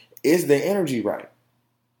benefits, is the energy right?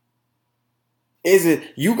 Is it,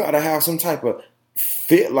 you got to have some type of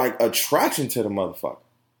attraction to the motherfucker.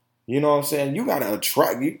 You know what I'm saying? You got to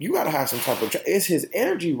attract, you got to have some type of, is his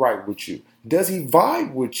energy right with you? Does he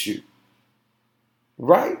vibe with you?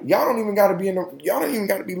 Right? Y'all don't even got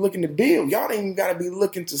to be looking to build. Y'all don't even got to be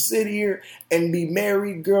looking to sit here and be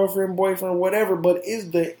married, girlfriend, boyfriend, whatever. But is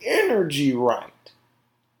the energy right?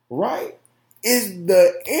 Right? Is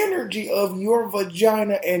the energy of your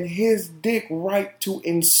vagina and his dick right to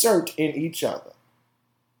insert in each other?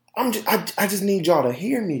 I just need y'all to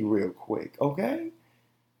hear me real quick, okay?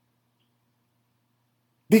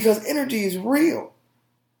 Because energy is real.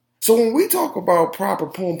 So when we talk about proper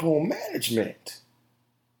poom poom management,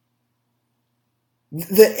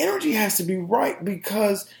 the energy has to be right,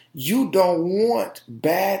 because you don't want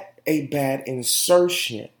a bad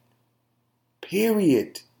insertion.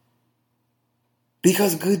 Period.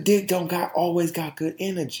 Because good dick don't always got good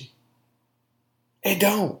energy. It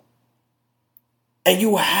don't. And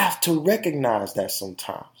you have to recognize that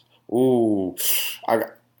sometimes. Ooh, I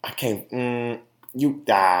can't. You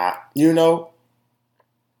know.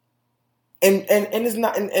 And it's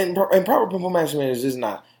not. And proper people management is just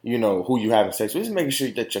not, who you having sex with. It's making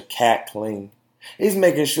sure that your cat clean. It's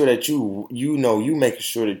making sure that you making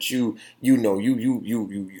sure that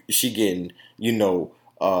she getting,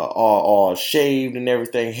 all shaved and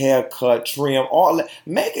everything, haircut, trim, all that.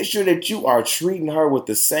 Making sure that you are treating her with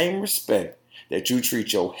the same respect that you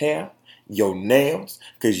treat your hair, your nails,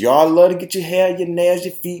 because y'all love to get your hair, your nails,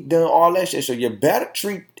 your feet done, all that shit. So you better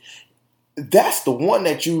treat. That's the one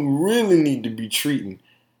that you really need to be treating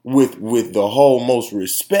with the whole most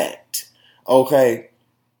respect. Okay?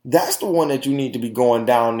 That's the one that you need to be going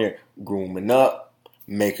down there, grooming up,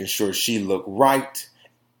 making sure she look right.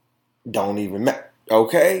 Don't even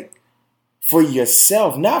okay? For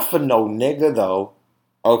yourself, not for no nigga though.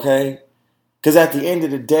 Okay? Because at the end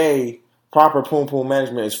of the day, proper poom poom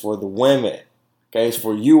management is for the women. Okay? It's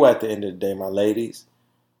for you at the end of the day, my ladies.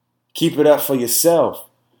 Keep it up for yourself.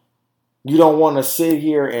 You don't want to sit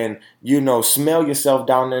here and, smell yourself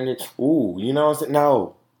down there and, ooh, you know what I'm saying?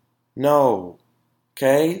 No.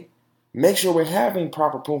 Okay? Make sure we're having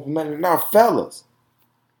proper poom poom management. Now, fellas.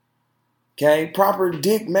 Okay? Proper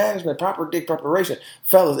dick management, proper dick preparation.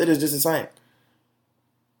 Fellas, it is just the same.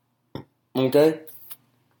 Okay?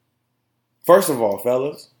 First of all,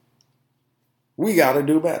 fellas, we got to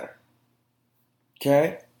do better.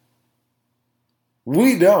 Okay?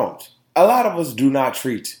 We don't. A lot of us do not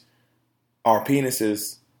treat our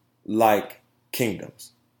penises like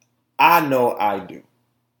kingdoms. I know I do.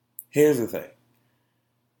 Here's the thing.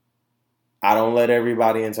 I don't let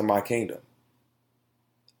everybody into my kingdom.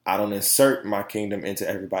 I don't insert my kingdom into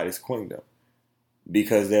everybody's kingdom,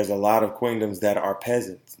 because there's a lot of kingdoms that are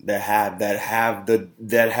peasants that have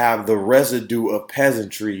the residue of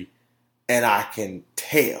peasantry, and I can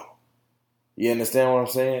tell. You understand what I'm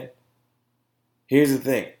saying? Here's the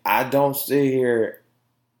thing. I don't sit here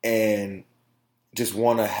and just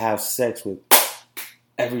want to have sex with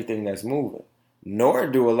everything that's moving. Nor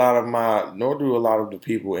do a lot of the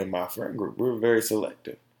people in my friend group. We're very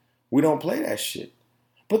selective. We don't play that shit.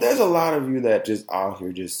 But there's a lot of you that just out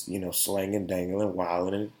here just, slanging, dangling,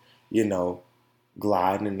 wilding, and,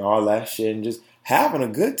 gliding and all that shit and just having a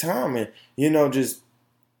good time and, just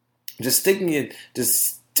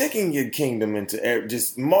sticking your kingdom into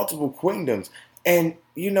just multiple kingdoms. And,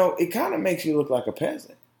 it kind of makes you look like a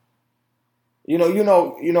peasant.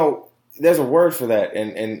 There's a word for that.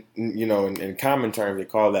 And in common terms, they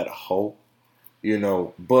call that a hoe,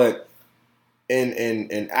 but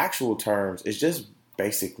in actual terms, it's just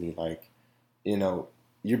basically like,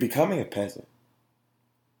 you're becoming a peasant,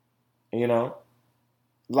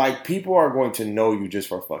 like people are going to know you just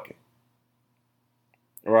for fucking,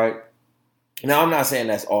 right? Now, I'm not saying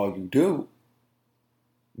that's all you do,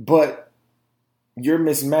 but you're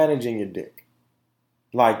mismanaging your dick.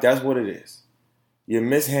 Like, that's what it is. You're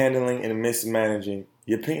mishandling and mismanaging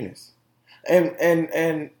your penis.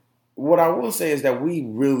 And what I will say is that we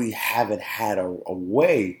really haven't had a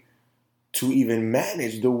way to even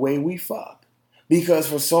manage the way we fuck. Because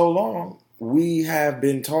for so long, we have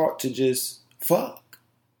been taught to just fuck,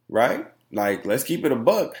 right? Like, let's keep it a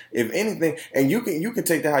buck. If anything, and you can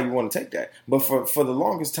take that how you want to take that. But for the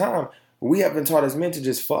longest time, we have been taught as men to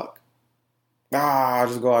just fuck. I'll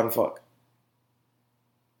just go out and fuck.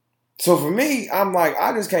 So for me, I'm like,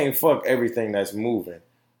 I just can't fuck everything that's moving,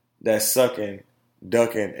 that's sucking,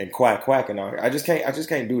 ducking, and quacking out here. I just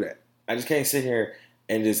can't do that. I just can't sit here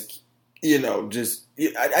and just, and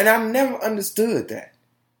I never understood that.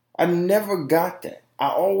 I never got that. I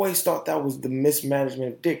always thought that was the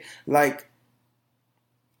mismanagement of dick. Like,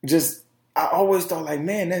 I always thought like,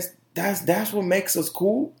 man, that's what makes us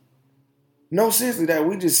cool. No, seriously, that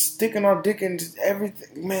we just sticking our dick in just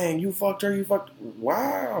everything. Man, you fucked her,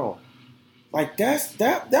 wow. Like,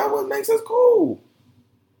 that what makes us cool.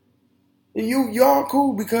 Y'all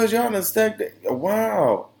cool because y'all done stacked it.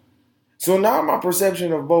 Wow. So now my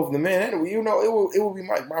perception of both the men and it will be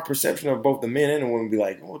my perception of both the men and the women be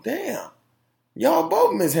like, well, damn, y'all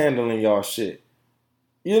both mishandling y'all shit.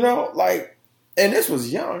 Like, and this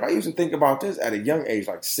was young. I used to think about this at a young age,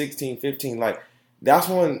 like 16, 15. Like, that's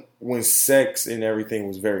when sex and everything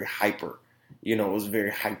was very hyper. It was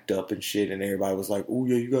very hyped up and shit, and everybody was like, oh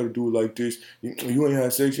yeah, you gotta do it like this. You ain't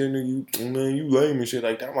had sex yet, nigga. Man, you lame and shit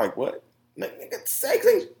like that. I'm like, what? Nigga, sex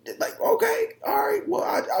ain't, like, okay, all right, well,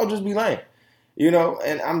 I'll just be lame.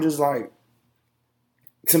 And I'm just like,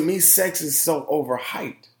 to me, sex is so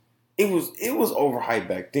overhyped. It was overhyped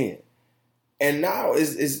back then. And now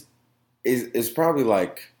it's probably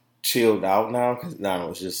like chilled out now, because now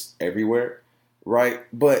it's just everywhere, right?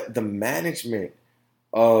 But the management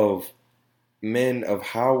of men, of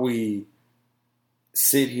how we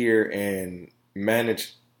sit here and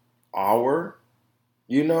manage our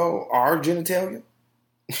genitalia,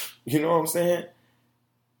 you know what I'm saying?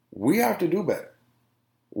 We have to do better.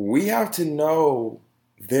 We have to know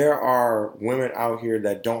there are women out here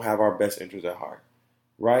that don't have our best interests at heart,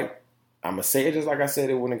 right? I'm going to say it just like I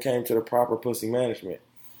said it when it came to the proper pussy management.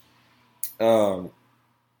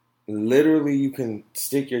 Literally, you can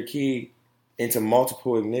stick your key into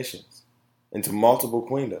multiple ignitions, into multiple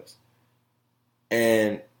queendoms,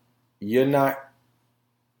 and you're not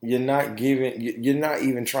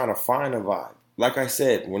even trying to find a vibe. Like I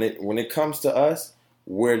said, when it comes to us,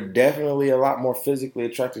 we're definitely a lot more physically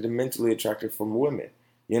attracted and mentally attracted from women.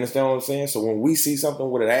 You understand what I'm saying? So when we see something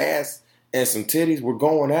with an ass and some titties, we're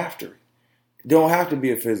going after it. Don't have to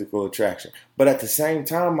be a physical attraction. But at the same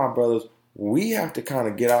time, my brothers, we have to kind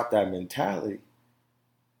of get out that mentality.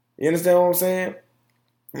 You understand what I'm saying?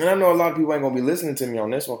 And I know a lot of people ain't going to be listening to me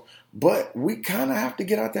on this one, but we kind of have to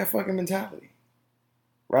get out that fucking mentality.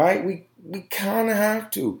 Right? We kind of have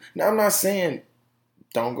to. Now, I'm not saying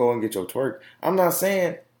don't go and get your twerk. I'm not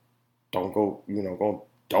saying don't go,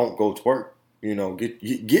 don't go twerk.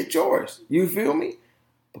 Get yours. You feel me?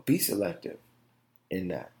 But be selective in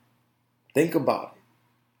that. Think about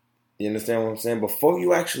it. You understand what I'm saying? Before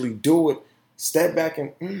you actually do it, step back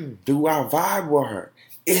and do I vibe with her?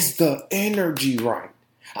 Is the energy right?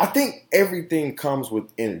 I think everything comes with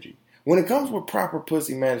energy. When it comes with proper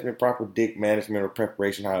pussy management, proper dick management, or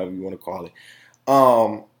preparation, however you want to call it,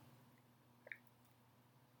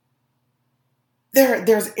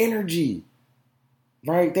 there's energy,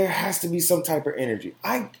 right? There has to be some type of energy.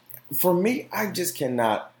 For me, I just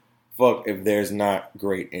cannot fuck if there's not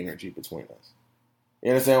great energy between us. You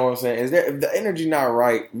understand what I'm saying? If the energy not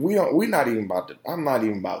right, we're not even about to. I'm not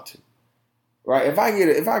even about to. Right? If I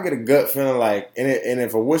get a gut feeling like, and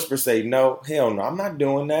if a whisper say no, hell no, I'm not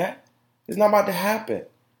doing that. It's not about to happen.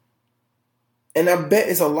 And I bet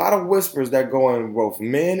it's a lot of whispers that go in both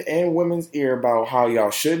men and women's ear about how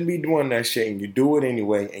y'all shouldn't be doing that shit, and you do it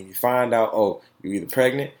anyway, and you find out, oh, you either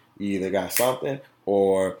pregnant, you either got something,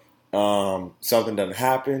 or something doesn't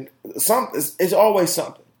happen. It's always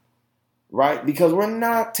something, right? Because we're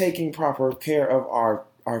not taking proper care of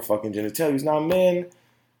our fucking genitalia. Now, men,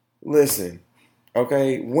 listen,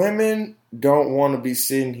 okay? Women don't want to be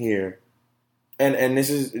sitting here, and this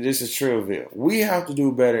is trivial. We have to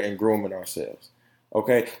do better in grooming ourselves.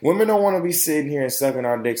 Okay? Women don't want to be sitting here and sucking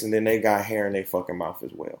our dicks and then they got hair in their fucking mouth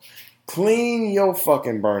as well. Clean your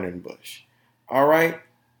fucking burning bush. All right?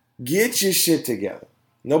 Get your shit together.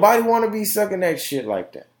 Nobody want to be sucking that shit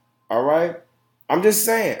like that. All right? I'm just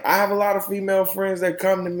saying. I have a lot of female friends that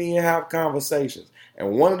come to me and have conversations.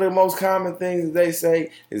 And one of the most common things that they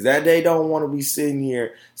say is that they don't want to be sitting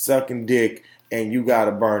here sucking dick and you got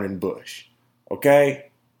a burning bush. Okay?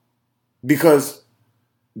 Because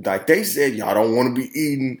like they said, y'all don't want to be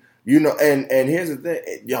eating, and here's the thing,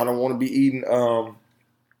 y'all don't want to be eating I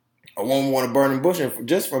won't want to burn in bush. And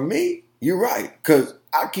just for me, you're right. Because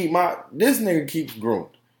this nigga keeps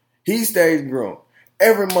groomed. He stays groomed.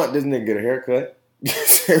 Every month this nigga get a haircut.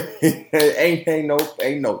 ain't no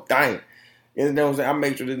thing. You know what I'm saying? I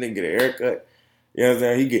make sure this nigga get a haircut. You know what I'm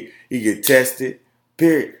saying? He get tested.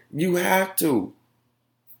 Period. You have to.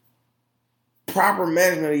 Proper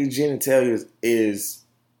management of your genitalia is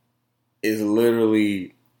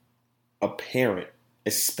literally apparent,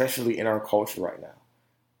 especially in our culture right now.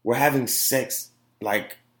 We're having sex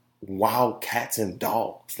like wild cats and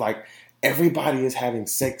dogs. Like everybody is having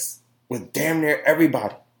sex with damn near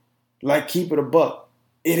everybody. Like keep it a buck.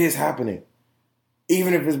 It is happening.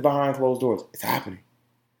 Even if it's behind closed doors, it's happening.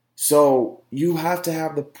 So you have to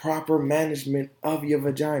have the proper management of your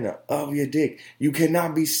vagina, of your dick. You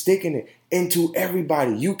cannot be sticking it into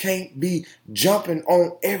everybody. You can't be jumping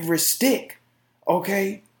on every stick,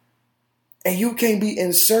 okay? And you can't be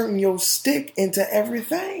inserting your stick into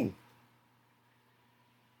everything.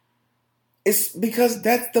 It's because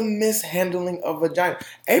that's the mishandling of vagina.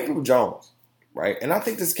 April Jones, right? And I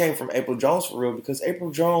think this came from April Jones for real because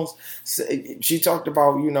April Jones, she talked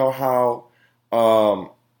about, how...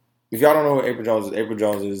 if y'all don't know who April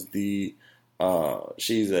Jones is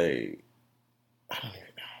she's a, I don't even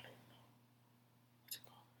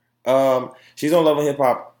know. She's on Love and Hip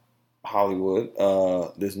Hop Hollywood,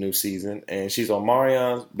 this new season, and she's on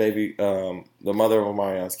Marion's baby, the mother of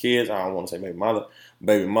Marion's kids. I don't want to say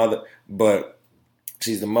baby mother, but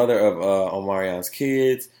she's the mother of Omarion's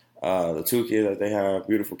kids, the two kids that they have,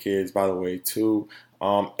 beautiful kids, by the way, too.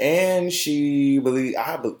 And she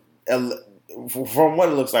from what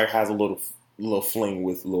it looks like, has a little fling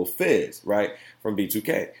with Lil Fizz, right, from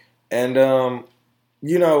B2K. And,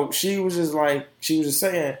 she was just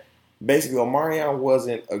saying, basically, Omarion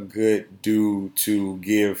wasn't a good dude to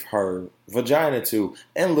give her vagina to,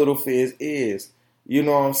 and Lil Fizz is. You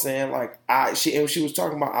know what I'm saying? Like, she was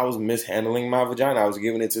talking about I was mishandling my vagina. I was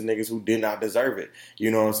giving it to niggas who did not deserve it.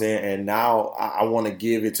 You know what I'm saying? And now I want to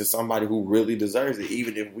give it to somebody who really deserves it,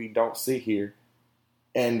 even if we don't sit here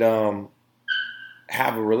and,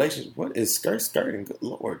 have a relationship. What is skirting? Good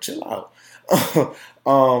Lord, chill out.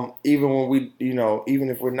 Even when we, even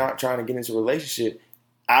if we're not trying to get into a relationship,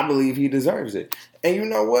 I believe he deserves it. And you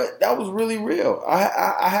know what? That was really real.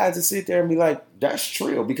 I had to sit there and be like, that's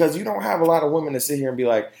true. Because you don't have a lot of women to sit here and be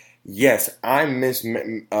like, yes, I'm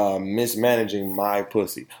mismanaging my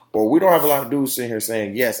pussy. Or we don't have a lot of dudes sitting here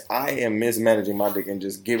saying, yes, I am mismanaging my dick and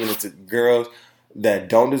just giving it to girls that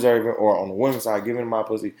don't deserve it, or on the women's side, giving my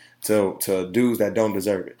pussy to dudes that don't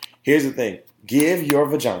deserve it. Here's the thing. Give your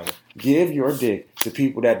vagina, give your dick to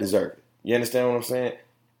people that deserve it. You understand what I'm saying?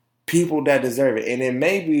 People that deserve it. And it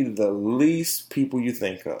may be the least people you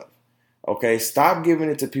think of. Okay? Stop giving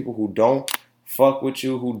it to people who don't fuck with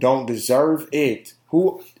you, who don't deserve it.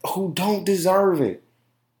 Who don't deserve it.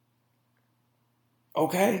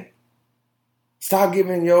 Okay? Stop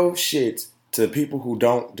giving your shit to people who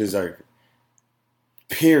don't deserve it.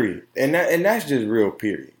 Period. And that's just real,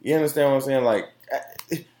 period. You understand what I'm saying? Like,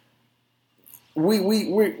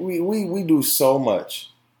 we do so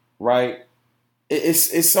much, right?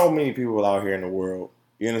 It's so many people out here in the world,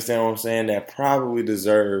 you understand what I'm saying, that probably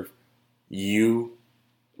deserve you,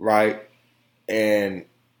 right? And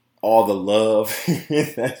all the love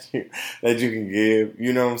that you can give,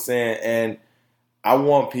 you know what I'm saying? And I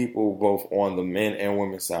want people both on the men and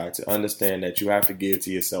women side to understand that you have to give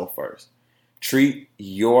to yourself first. Treat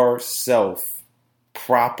yourself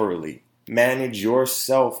properly. Manage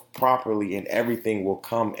yourself properly, and everything will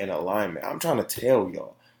come in alignment. I'm trying to tell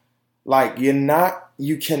y'all. Like,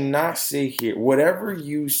 you cannot sit here. Whatever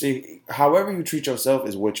you say, however you treat yourself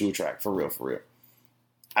is what you attract. For real, for real.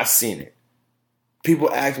 I've seen it.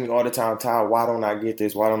 People ask me all the time, Ty, why don't I get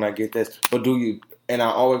this? Why don't I get this? But do you? And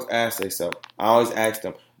I always ask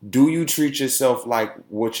them, do you treat yourself like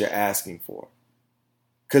what you're asking for?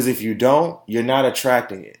 Because if you don't, you're not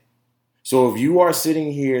attracting it. So if you are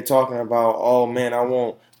sitting here talking about, oh man, I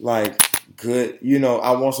want like good,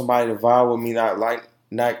 I want somebody to vibe with me,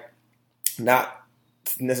 not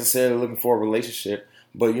necessarily looking for a relationship,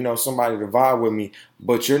 but somebody to vibe with me,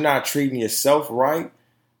 but you're not treating yourself right.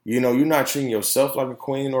 You're not treating yourself like a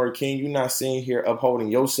queen or a king. You're not sitting here upholding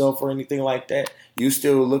yourself or anything like that. You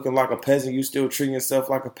still looking like a peasant. You still treating yourself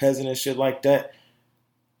like a peasant and shit like that.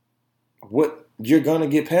 What you're gonna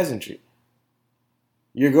get peasantry.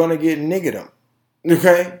 You're gonna get niggerdom.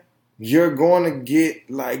 Okay? You're gonna get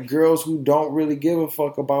like girls who don't really give a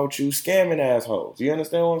fuck about you, scamming assholes. You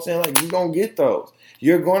understand what I'm saying? Like, you're gonna get those.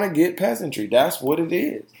 You're gonna get peasantry. That's what it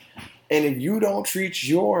is. And if you don't treat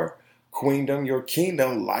your queendom, your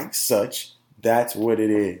kingdom like such, that's what it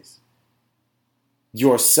is.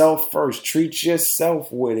 Yourself first. Treat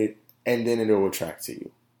yourself with it, and then it'll attract to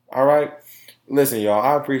you. All right? Listen, y'all,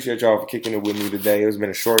 I appreciate y'all for kicking it with me today. It's been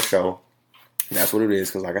a short show. That's what it is,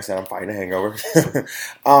 because like I said, I'm fighting a hangover.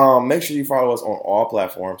 Make sure you follow us on all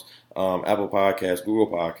platforms. Apple Podcasts, Google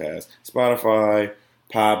Podcasts, Spotify,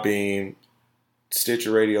 Podbean,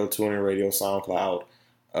 Stitcher Radio, TuneIn Radio, SoundCloud.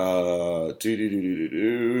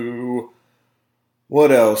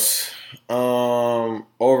 What else?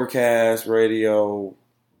 Overcast Radio,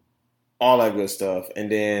 all that good stuff. And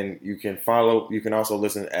then you can also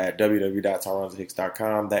listen at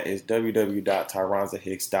www.tyronzahicks.com. That is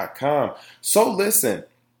www.tyronzahicks.com. So listen,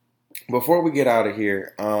 before we get out of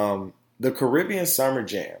here, the Caribbean Summer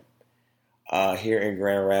Jam here in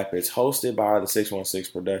Grand Rapids, hosted by the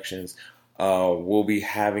 616 Productions, will be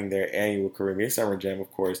having their annual Caribbean Summer Jam, of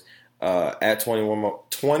course, at 20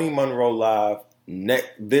 Monroe Live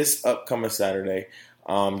this upcoming Saturday,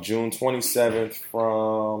 June 27th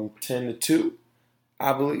from 10 to 2,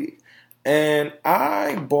 I believe. And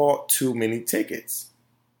I bought too many tickets,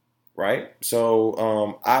 right?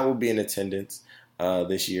 So I will be in attendance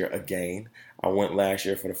this year again. I went last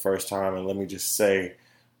year for the first time, and let me just say,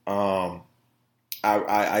 I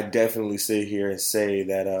definitely sit here and say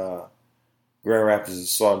that Grand Rapids is a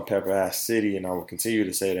salt and pepper ass city, and I will continue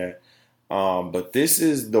to say that. But this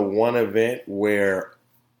is the one event where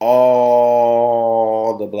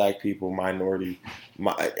all the black people, minority,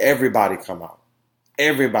 everybody come out.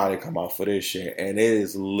 Everybody come out for this shit, and it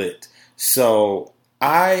is lit. So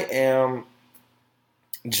I am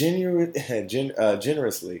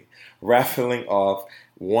generously raffling off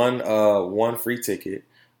one free ticket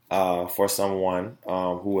for someone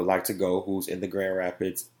who would like to go, who's in the Grand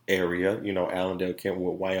Rapids area, Allendale,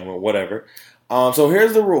 Kentwood, Wyoming, whatever. So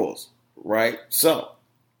here's the rules, right? So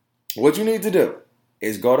what you need to do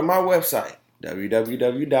is go to my website,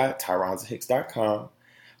 www.tyronzahicks.com.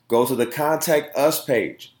 Go to the Contact Us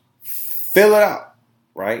page. Fill it out,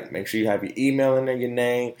 right? Make sure you have your email in there, your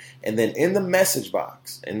name, and then in the message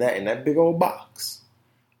box, in that big old box,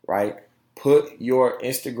 right? Put your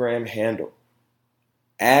Instagram handle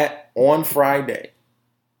on Friday.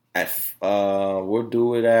 We'll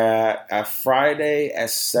do it at Friday at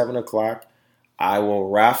 7:00. I will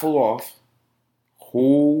raffle off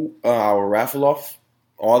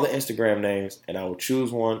all the Instagram names, and I will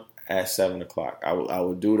choose one at 7:00. I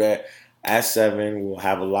will do that at 7. We'll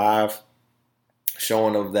have a live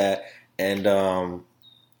showing of that, and I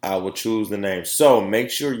will choose the name. So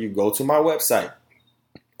make sure you go to my website,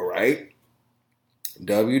 all right?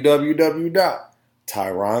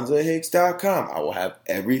 www.tyronzahicks.com. I will have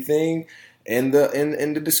everything in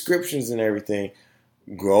the descriptions and everything.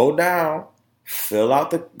 Go down,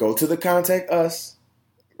 go to the Contact Us,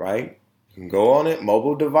 right? You can go on it,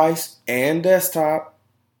 mobile device and desktop.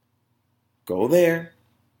 Go there.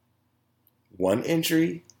 One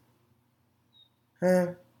entry.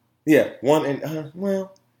 Yeah,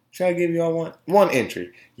 well, should I give y'all one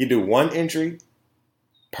entry? You do one entry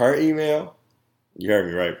per email. You heard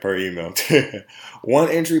me right, per email. One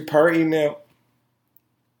entry per email.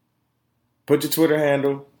 Put your Twitter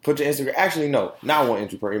handle. Put your Instagram. Actually, no, not one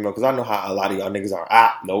entry per email, because I know how a lot of y'all niggas are.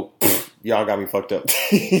 Nope. Y'all got me fucked up.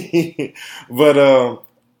 But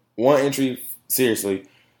one entry, seriously.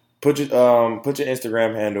 Put your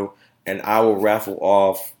Instagram handle, and I will raffle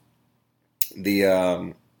off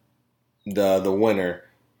the winner.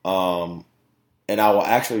 And I will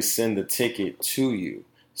actually send the ticket to you.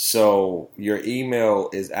 So your email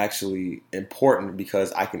is actually important,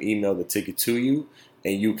 because I can email the ticket to you,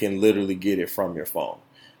 and you can literally get it from your phone.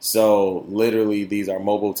 So literally, these are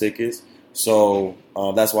mobile tickets. So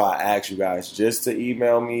that's why I asked you guys just to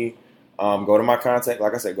email me. Go to my contact.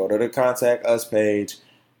 Like I said, go to the Contact Us page.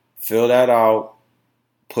 Fill that out.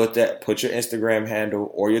 Put your Instagram handle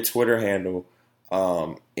or your Twitter handle.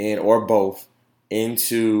 in or both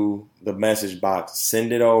into the message box.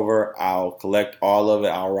 Send it over. I'll collect all of it.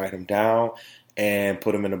 I'll write them down and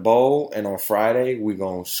put them in a bowl. And on Friday, we're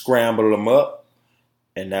going to scramble them up.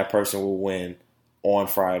 And that person will win on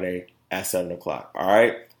Friday at 7 o'clock. All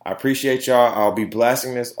right? I appreciate y'all. I'll be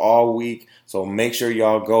blasting this all week. So make sure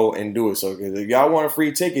y'all go and do it. So if y'all want a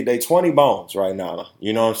free ticket, they 20 bones right now.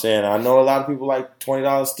 You know what I'm saying? I know a lot of people like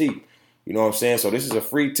 $20 steep. You know what I'm saying? So this is a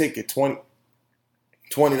free ticket, $20.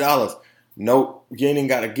 No, you ain't even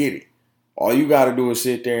got to get it. All you got to do is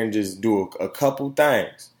sit there and just do a couple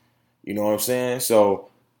things. You know what I'm saying? So,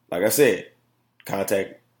 like I said,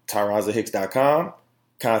 contact TyronzaHicks.com.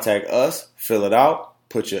 Contact us. Fill it out.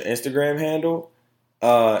 Put your Instagram handle,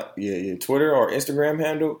 your Twitter or Instagram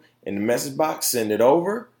handle in the message box. Send it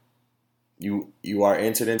over. You are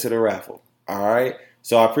entered into the raffle. All right?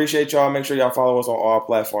 So I appreciate y'all. Make sure y'all follow us on all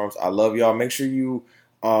platforms. I love y'all. Make sure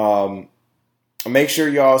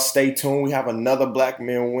y'all stay tuned. We have another Black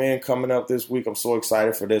Men Win coming up this week. I'm so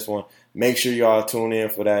excited for this one. Make sure y'all tune in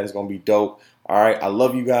for that. It's going to be dope. All right. I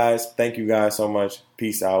love you guys. Thank you guys so much.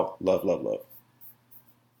 Peace out. Love, love, love.